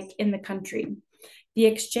are like in the country. The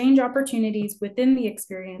exchange opportunities within the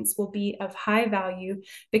experience will be of high value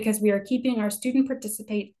because we are keeping our student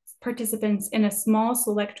participants in a small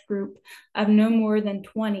select group of no more than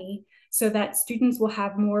 20 so that students will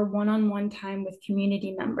have more one-on-one time with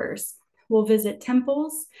community members. We'll visit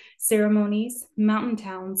temples, ceremonies, mountain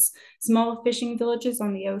towns, small fishing villages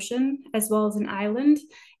on the ocean, as well as an island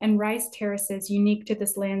and rice terraces unique to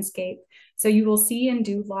this landscape. So you will see and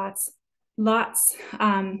do lots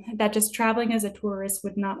that just traveling as a tourist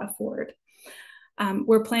would not afford.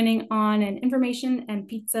 We're planning on an information and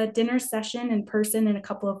pizza dinner session in person in a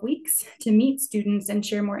couple of weeks to meet students and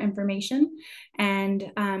share more information.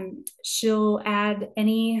 And she'll add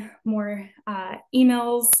any more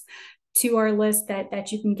emails to our list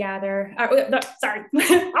that you can gather. Sorry,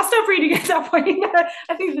 I'll stop reading at that point.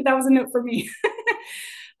 I think that was a note for me.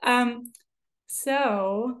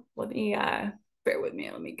 So let me bear with me.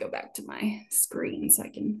 Let me go back to my screen so I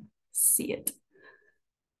can see it.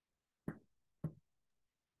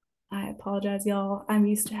 I apologize, y'all. I'm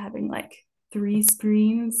used to having like 3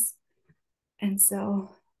 screens. And so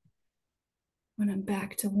when I'm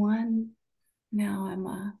back to one,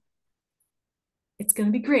 now it's going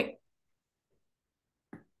to be great.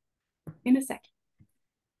 In a second.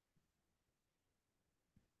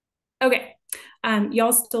 Okay.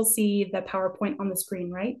 Y'all still see the PowerPoint on the screen,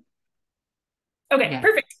 right? Okay, yeah.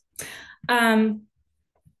 Perfect.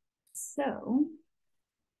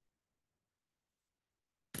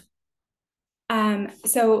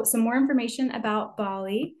 So some more information about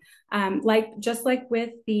Bali. Just like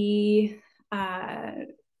with the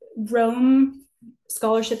Rome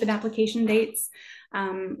scholarship and application dates,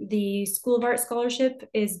 the School of Art scholarship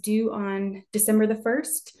is due on December the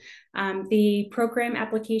 1st. The program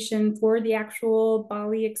application for the actual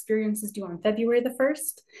Bali experience is due on February the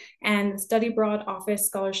 1st, and the Study Abroad Office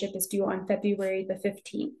scholarship is due on February the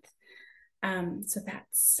 15th. So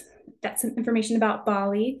that's some information about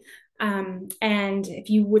Bali. And if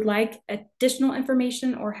you would like additional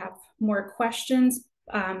information or have more questions,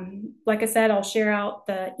 like I said, I'll share out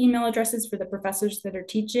the email addresses for the professors that are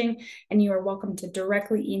teaching, and you are welcome to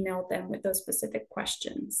directly email them with those specific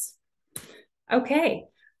questions. Okay.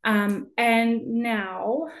 And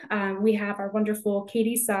now we have our wonderful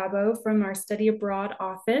Katie Sabo from our Study Abroad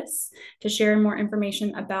office to share more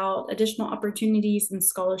information about additional opportunities and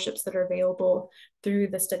scholarships that are available through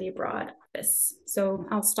the Study Abroad office. So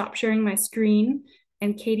I'll stop sharing my screen,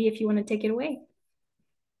 and Katie, if you want to take it away.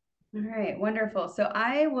 All right, wonderful. So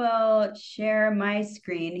I will share my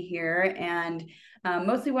screen here, and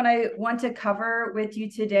mostly what I want to cover with you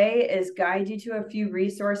today is guide you to a few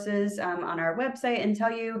resources on our website and tell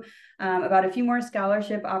you about a few more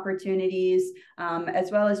scholarship opportunities, as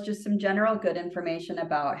well as just some general good information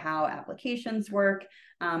about how applications work,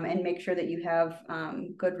 and make sure that you have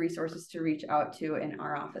good resources to reach out to in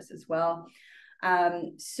our office as well.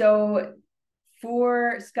 So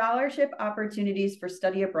for scholarship opportunities for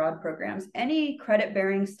study abroad programs, any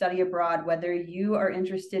credit-bearing study abroad, whether you are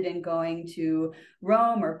interested in going to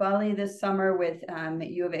Rome or Bali this summer with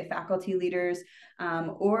U of A faculty leaders,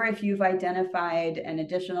 or if you've identified an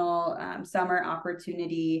additional summer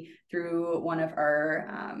opportunity through one of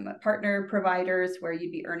our partner providers where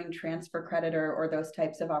you'd be earning transfer credit or those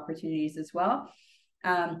types of opportunities as well,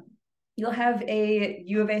 you'll have a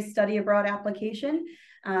U of A study abroad application.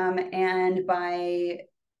 And by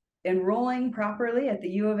enrolling properly at the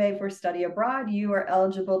U of A for study abroad, you are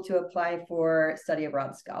eligible to apply for study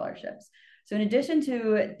abroad scholarships. So in addition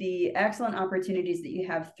to the excellent opportunities that you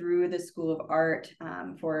have through the School of Art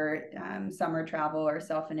for summer travel or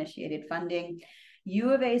self-initiated funding,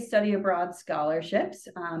 U of A study abroad scholarships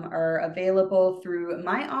are available through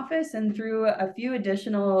my office and through a few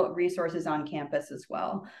additional resources on campus as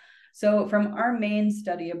well. So from our main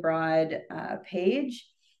study abroad page,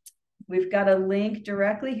 we've got a link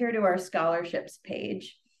directly here to our scholarships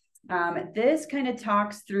page. This kind of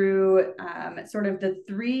talks through sort of the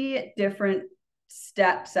 3 different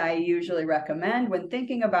steps I usually recommend when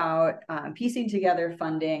thinking about piecing together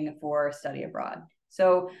funding for study abroad.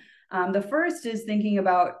 So the first is thinking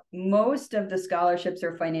about most of the scholarships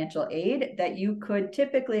or financial aid that you could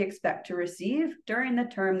typically expect to receive during the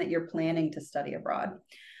term that you're planning to study abroad.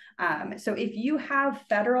 So if you have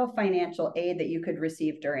federal financial aid that you could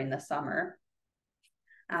receive during the summer,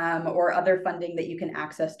 or other funding that you can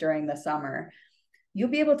access during the summer, you'll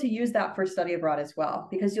be able to use that for study abroad as well,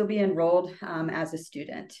 because you'll be enrolled as a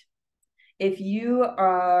student. If you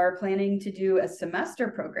are planning to do a semester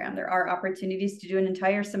program, there are opportunities to do an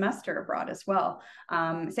entire semester abroad as well.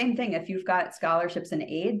 Same thing, if you've got scholarships and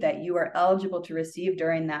aid that you are eligible to receive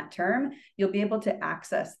during that term, you'll be able to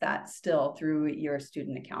access that still through your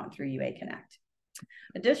student account through UA Connect.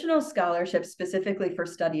 Additional scholarships specifically for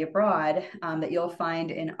study abroad that you'll find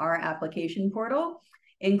in our application portal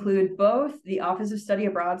include both the Office of Study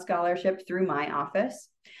Abroad Scholarship through my office,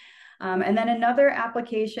 and then another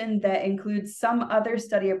application that includes some other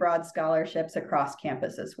study abroad scholarships across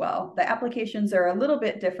campus as well. The applications are a little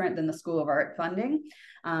bit different than the School of Art funding,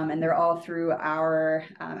 and they're all through our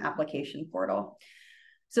application portal.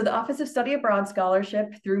 So the Office of Study Abroad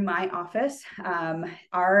Scholarship through my office,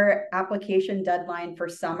 our application deadline for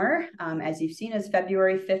summer, as you've seen, is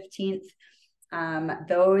February 15th.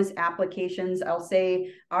 Those applications, I'll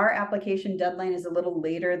say our application deadline is a little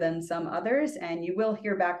later than some others, and you will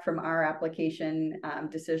hear back from our application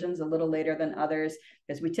decisions a little later than others,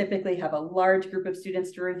 because we typically have a large group of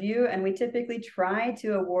students to review, and we typically try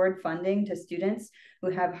to award funding to students who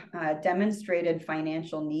have demonstrated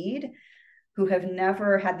financial need, who have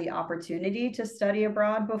never had the opportunity to study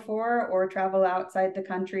abroad before or travel outside the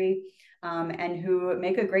country, and who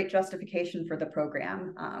make a great justification for the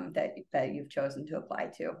program that you've chosen to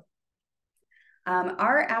apply to.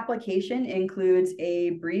 Our application includes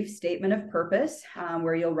a brief statement of purpose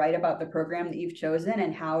where you'll write about the program that you've chosen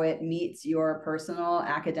and how it meets your personal,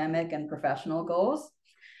 academic, and professional goals.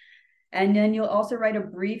 And then you'll also write a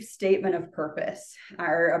brief statement of purpose,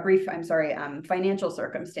 or a brief, financial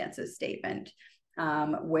circumstances statement,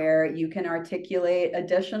 where you can articulate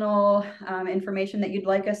additional information that you'd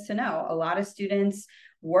like us to know. A lot of students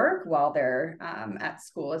work while they're at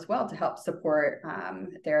school as well to help support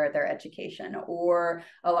their education, or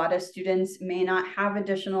a lot of students may not have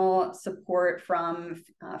additional support from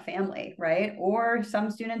family, right? Or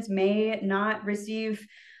some students may not receive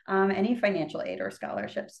any financial aid or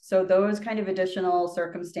scholarships. So those kind of additional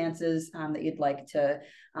circumstances that you'd like to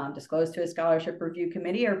disclose to a scholarship review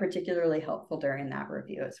committee are particularly helpful during that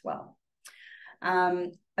review as well.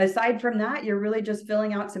 Aside from that, you're really just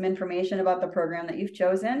filling out some information about the program that you've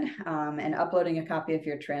chosen and uploading a copy of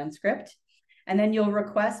your transcript. And then you'll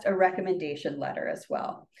request a recommendation letter as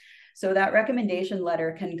well. So that recommendation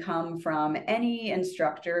letter can come from any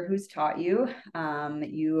instructor who's taught you.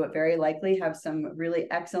 You very likely have some really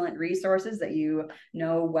excellent resources that you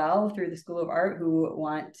know well through the School of Art who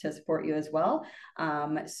want to support you as well.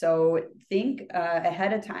 So think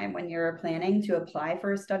ahead of time when you're planning to apply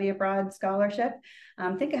for a study abroad scholarship.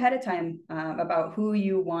 Think ahead of time about who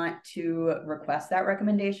you want to request that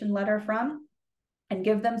recommendation letter from, and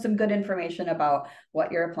give them some good information about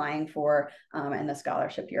what you're applying for and the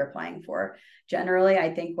scholarship you're applying for. Generally,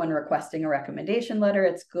 I think when requesting a recommendation letter,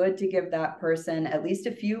 it's good to give that person at least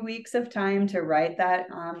a few weeks of time to write that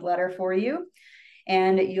letter for you.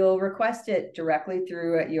 And you'll request it directly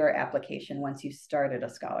through your application once you started a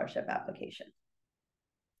scholarship application.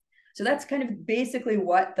 So that's kind of basically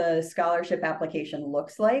what the scholarship application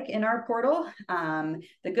looks like in our portal.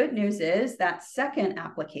 The good news is that second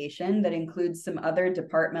application that includes some other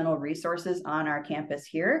departmental resources on our campus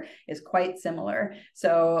here is quite similar.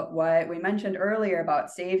 So what we mentioned earlier about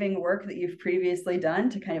saving work that you've previously done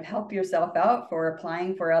to kind of help yourself out for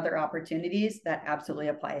applying for other opportunities, that absolutely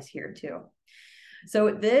applies here too.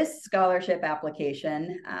 So this scholarship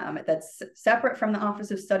application that's separate from the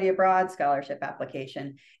Office of Study Abroad scholarship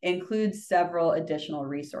application includes several additional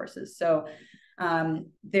resources. So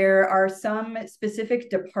there are some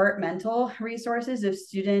specific departmental resources of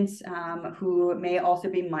students who may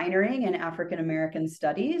also be minoring in African American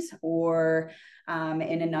studies or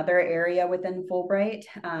in another area within Fulbright.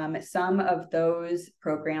 Some of those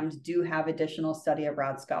programs do have additional study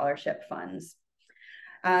abroad scholarship funds.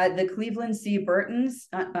 The Cleveland C. Burton's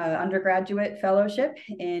undergraduate fellowship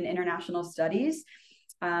in international studies.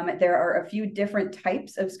 There are a few different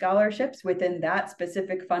types of scholarships within that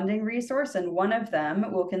specific funding resource, and one of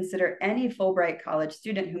them will consider any Fulbright college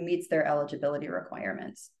student who meets their eligibility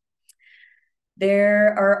requirements.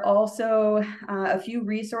 There are also a few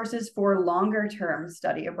resources for longer term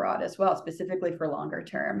study abroad as well, specifically for longer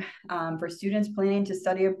term. For students planning to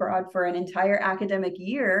study abroad for an entire academic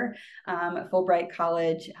year, Fulbright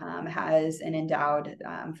College has an endowed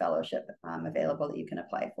fellowship available that you can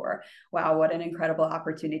apply for. Wow, what an incredible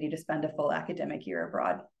opportunity to spend a full academic year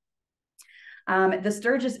abroad. The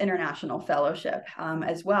Sturgis International Fellowship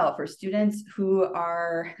as well for students who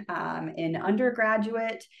are in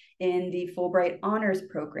undergraduate in the Fulbright Honors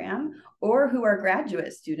Program, or who are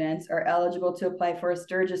graduate students are eligible to apply for a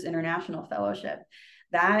Sturgis International Fellowship.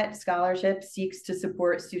 That scholarship seeks to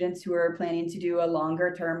support students who are planning to do a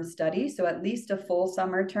longer term study, so at least a full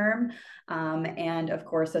summer term, and of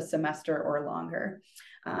course a semester or longer.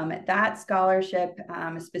 That scholarship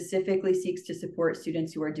specifically seeks to support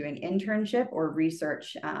students who are doing internship or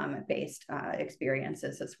research based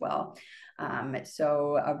experiences as well.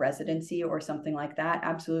 So a residency or something like that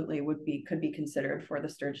absolutely could be considered for the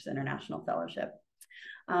Sturgis International Fellowship.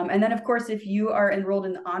 And then, of course, if you are enrolled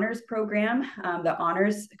in the honors program, the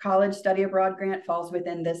Honors College Study Abroad Grant falls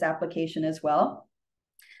within this application as well.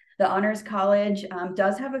 The Honors College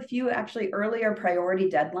does have a few actually earlier priority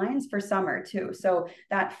deadlines for summer too. So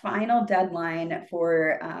that final deadline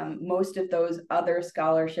for most of those other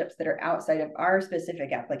scholarships that are outside of our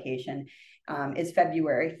specific application is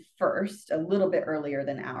February 1st, a little bit earlier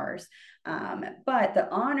than ours. But the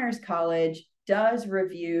Honors College does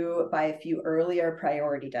review by a few earlier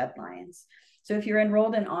priority deadlines. So if you're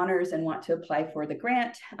enrolled in honors and want to apply for the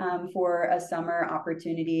grant for a summer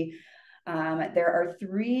opportunity, there are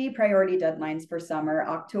 3 priority deadlines for summer: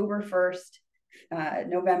 October 1st,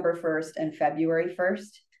 November 1st, and February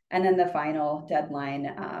 1st. And then the final deadline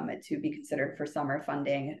to be considered for summer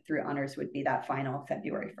funding through honors would be that final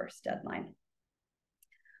February 1st deadline.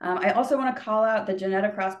 I also want to call out the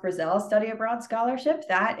Janetta Cross Brazil Study Abroad Scholarship.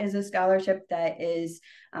 That is a scholarship that is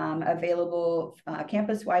available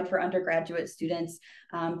campus-wide for undergraduate students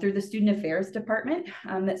through the Student Affairs Department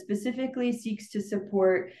that specifically seeks to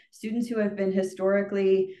support students who have been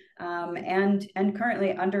historically and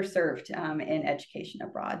currently underserved in education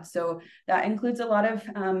abroad. So that includes a lot of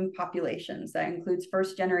populations. That includes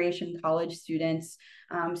first-generation college students,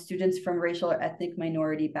 students from racial or ethnic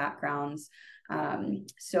minority backgrounds.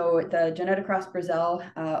 So the Janetta Cross Brazil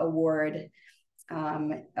Award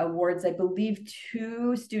awards, I believe,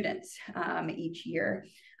 2 students each year.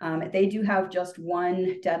 They do have just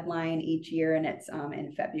one deadline each year, and it's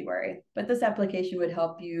in February. But this application would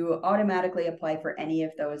help you automatically apply for any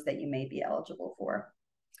of those that you may be eligible for.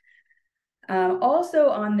 Also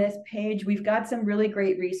on this page, we've got some really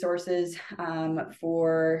great resources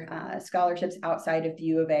for scholarships outside of the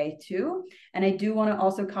U of A too. And I do want to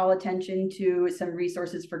also call attention to some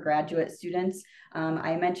resources for graduate students.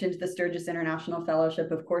 I mentioned the Sturgis International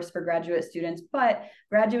Fellowship, of course, for graduate students, but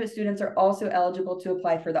graduate students are also eligible to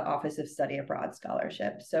apply for the Office of Study Abroad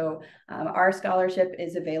Scholarship. So our scholarship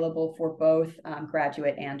is available for both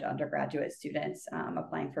graduate and undergraduate students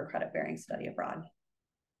applying for credit-bearing study abroad.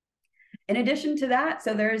 In addition to that,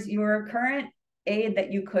 so there's your current aid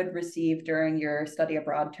that you could receive during your study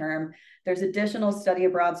abroad term. There's additional study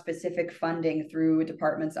abroad specific funding through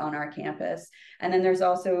departments on our campus. And then there's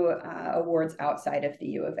also awards outside of the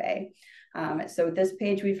U of A. So this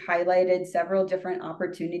page, we've highlighted several different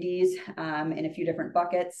opportunities in a few different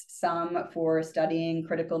buckets, some for studying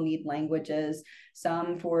critical need languages,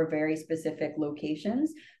 some for very specific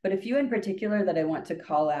locations, but a few in particular that I want to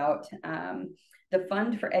call out. The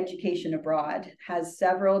Fund for Education Abroad has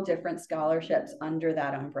several different scholarships under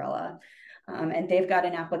that umbrella. And they've got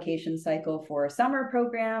an application cycle for summer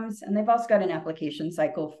programs, and they've also got an application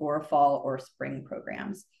cycle for fall or spring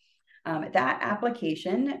programs. That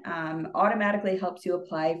application automatically helps you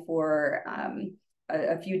apply for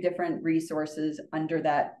a few different resources under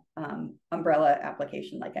that umbrella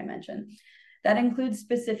application, like I mentioned. That includes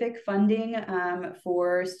specific funding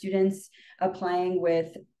for students applying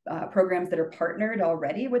with programs that are partnered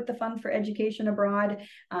already with the Fund for Education Abroad.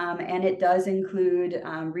 And it does include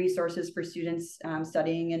resources for students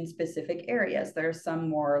studying in specific areas. There are some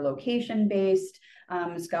more location-based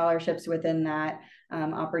scholarships within that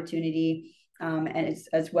opportunity. And it's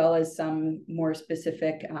as well as some more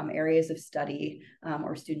specific areas of study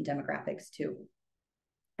or student demographics too.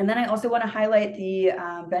 And then I also want to highlight the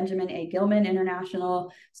Benjamin A. Gilman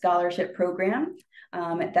International Scholarship Program.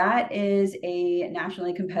 That is a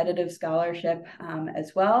nationally competitive scholarship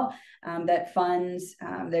as well that funds,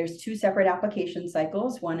 there's 2 separate application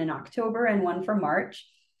cycles, one in October and one for March.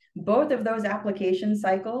 Both of those application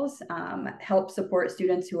cycles help support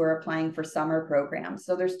students who are applying for summer programs.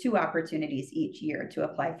 So there's 2 opportunities each year to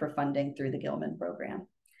apply for funding through the Gilman program.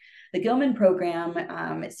 The Gilman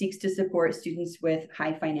program seeks to support students with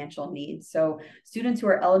high financial needs. So students who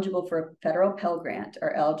are eligible for a federal Pell Grant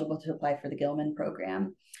are eligible to apply for the Gilman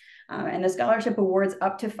program. And the scholarship awards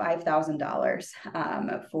up to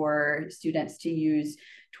 $5,000 for students to use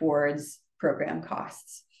towards program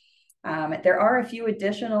costs. There are a few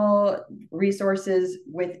additional resources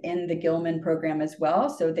within the Gilman program as well.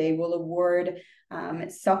 So they will award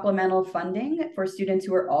supplemental funding for students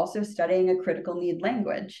who are also studying a critical need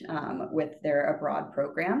language with their abroad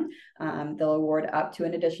program. They'll award up to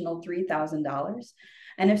an additional $3,000.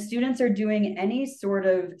 And if students are doing any sort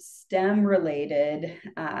of STEM related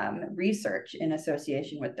research in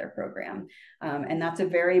association with their program, and that's a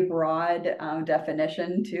very broad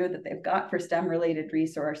definition too that they've got for STEM related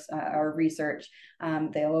resource or research,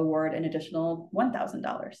 they'll award an additional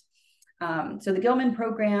 $1,000. So the Gilman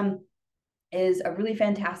program is a really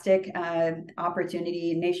fantastic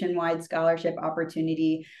opportunity, nationwide scholarship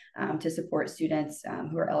opportunity to support students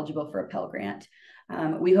who are eligible for a Pell Grant.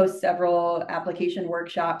 We host several application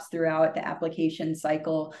workshops throughout the application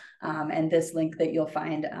cycle, and this link that you'll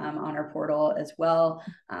find on our portal as well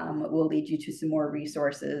will lead you to some more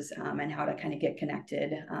resources and how to kind of get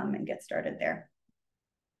connected and get started there.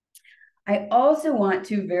 I also want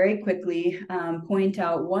to very quickly point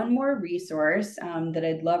out one more resource that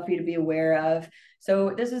I'd love for you to be aware of.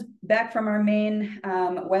 So this is back from our main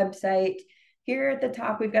website. Here at the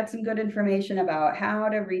top, we've got some good information about how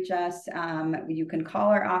to reach us. You can call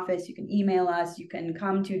our office, you can email us, you can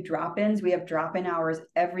come to drop-ins. We have drop-in hours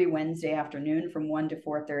every Wednesday afternoon from 1 to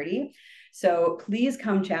 4:30. So please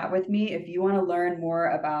come chat with me if you want to learn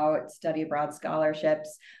more about study abroad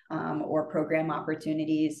scholarships or program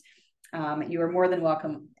opportunities. You are more than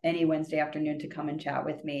welcome any Wednesday afternoon to come and chat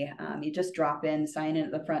with me. You just drop in, sign in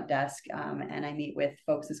at the front desk, and I meet with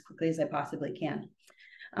folks as quickly as I possibly can.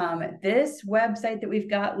 This website that we've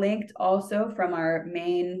got linked also from our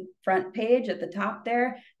main front page at the top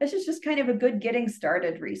there, this is just kind of a good getting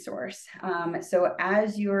started resource. So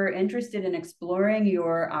as you're interested in exploring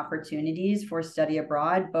your opportunities for study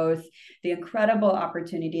abroad, both the incredible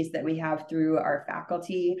opportunities that we have through our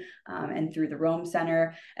faculty and through the Rome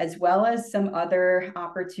Center, as well as some other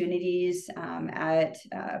opportunities at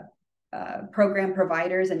program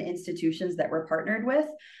providers and institutions that we're partnered with.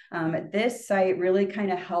 This site really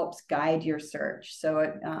kind of helps guide your search. So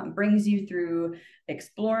it brings you through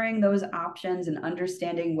exploring those options and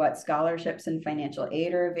understanding what scholarships and financial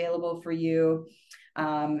aid are available for you.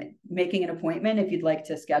 Making an appointment if you'd like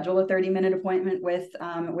to schedule a 30-minute appointment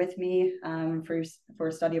with me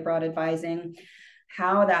for study abroad advising,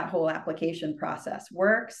 how that whole application process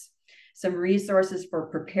works. Some resources for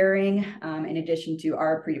preparing, in addition to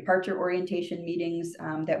our pre-departure orientation meetings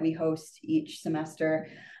that we host each semester,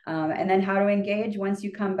 and then how to engage once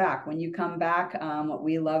you come back. When you come back,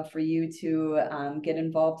 we love for you to get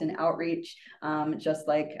involved in outreach, just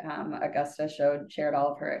like Augusta shared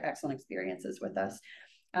all of her excellent experiences with us.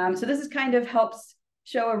 So this is kind of helps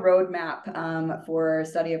show a roadmap for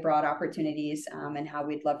study abroad opportunities and how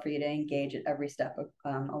we'd love for you to engage at every step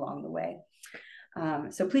along the way.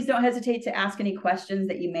 So please don't hesitate to ask any questions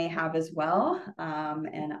that you may have as well.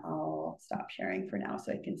 And I'll stop sharing for now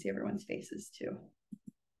so I can see everyone's faces too.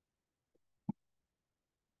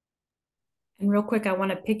 And real quick, I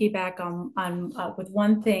want to piggyback on with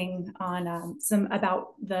one thing on some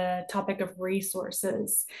about the topic of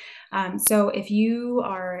resources. So if you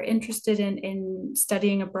are interested in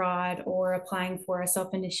studying abroad or applying for a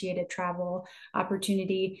self-initiated travel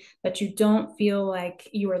opportunity, but you don't feel like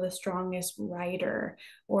you are the strongest writer,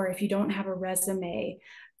 or if you don't have a resume,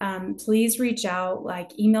 please reach out,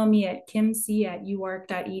 like email me at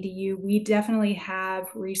kimc@uark.edu. We definitely have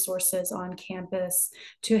resources on campus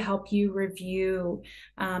to help you review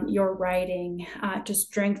your writing, to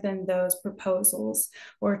strengthen those proposals,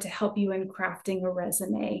 or to help you in crafting a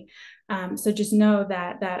resume. So just know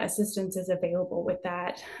that assistance is available with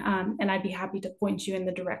that. And I'd be happy to point you in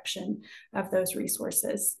the direction of those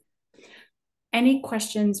resources. Any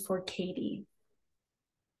questions for Katie?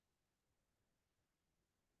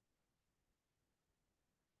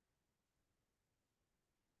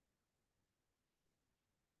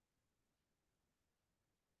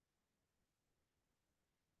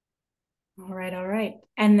 All right.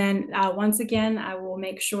 And then once again, I will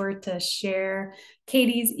make sure to share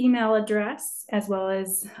Katie's email address as well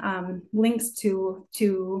as links to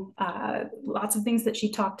lots of things that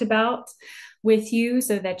she talked about with you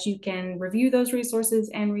so that you can review those resources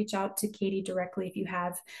and reach out to Katie directly if you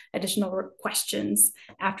have additional questions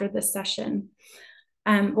after this session.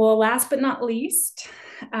 Well, last but not least,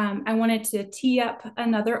 I wanted to tee up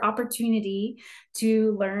another opportunity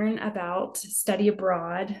to learn about study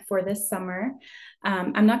abroad for this summer.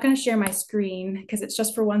 I'm not going to share my screen because it's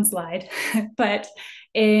just for one slide, but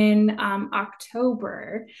in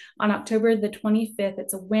October, on October the 25th,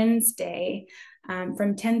 it's a Wednesday,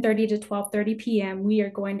 From 10:30 to 12:30 p.m., we are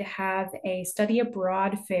going to have a study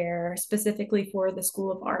abroad fair specifically for the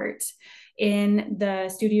School of Art in the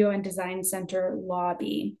Studio and Design Center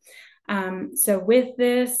lobby. So with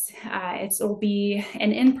this, it will be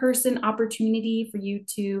an in-person opportunity for you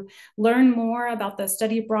to learn more about the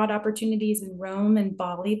study abroad opportunities in Rome and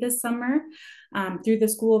Bali this summer through the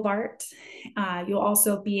School of Art. You'll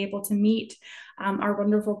also be able to meet our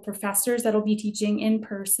wonderful professors that'll be teaching in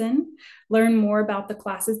person, learn more about the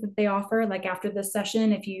classes that they offer. Like after this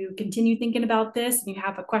session, if you continue thinking about this and you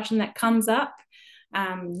have a question that comes up,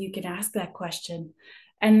 you can ask that question.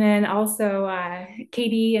 And then also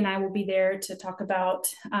Katie and I will be there to talk about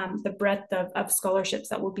the breadth of scholarships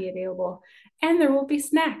that will be available. And there will be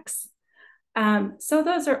snacks. So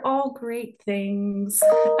those are all great things.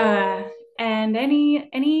 And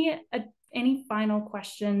any final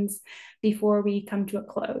questions before we come to a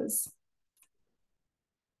close?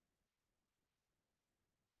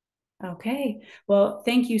 Okay, well,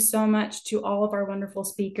 thank you so much to all of our wonderful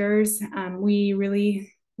speakers.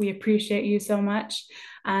 We appreciate you so much.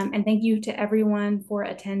 And thank you to everyone for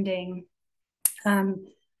attending.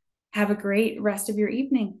 Have a great rest of your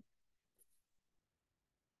evening.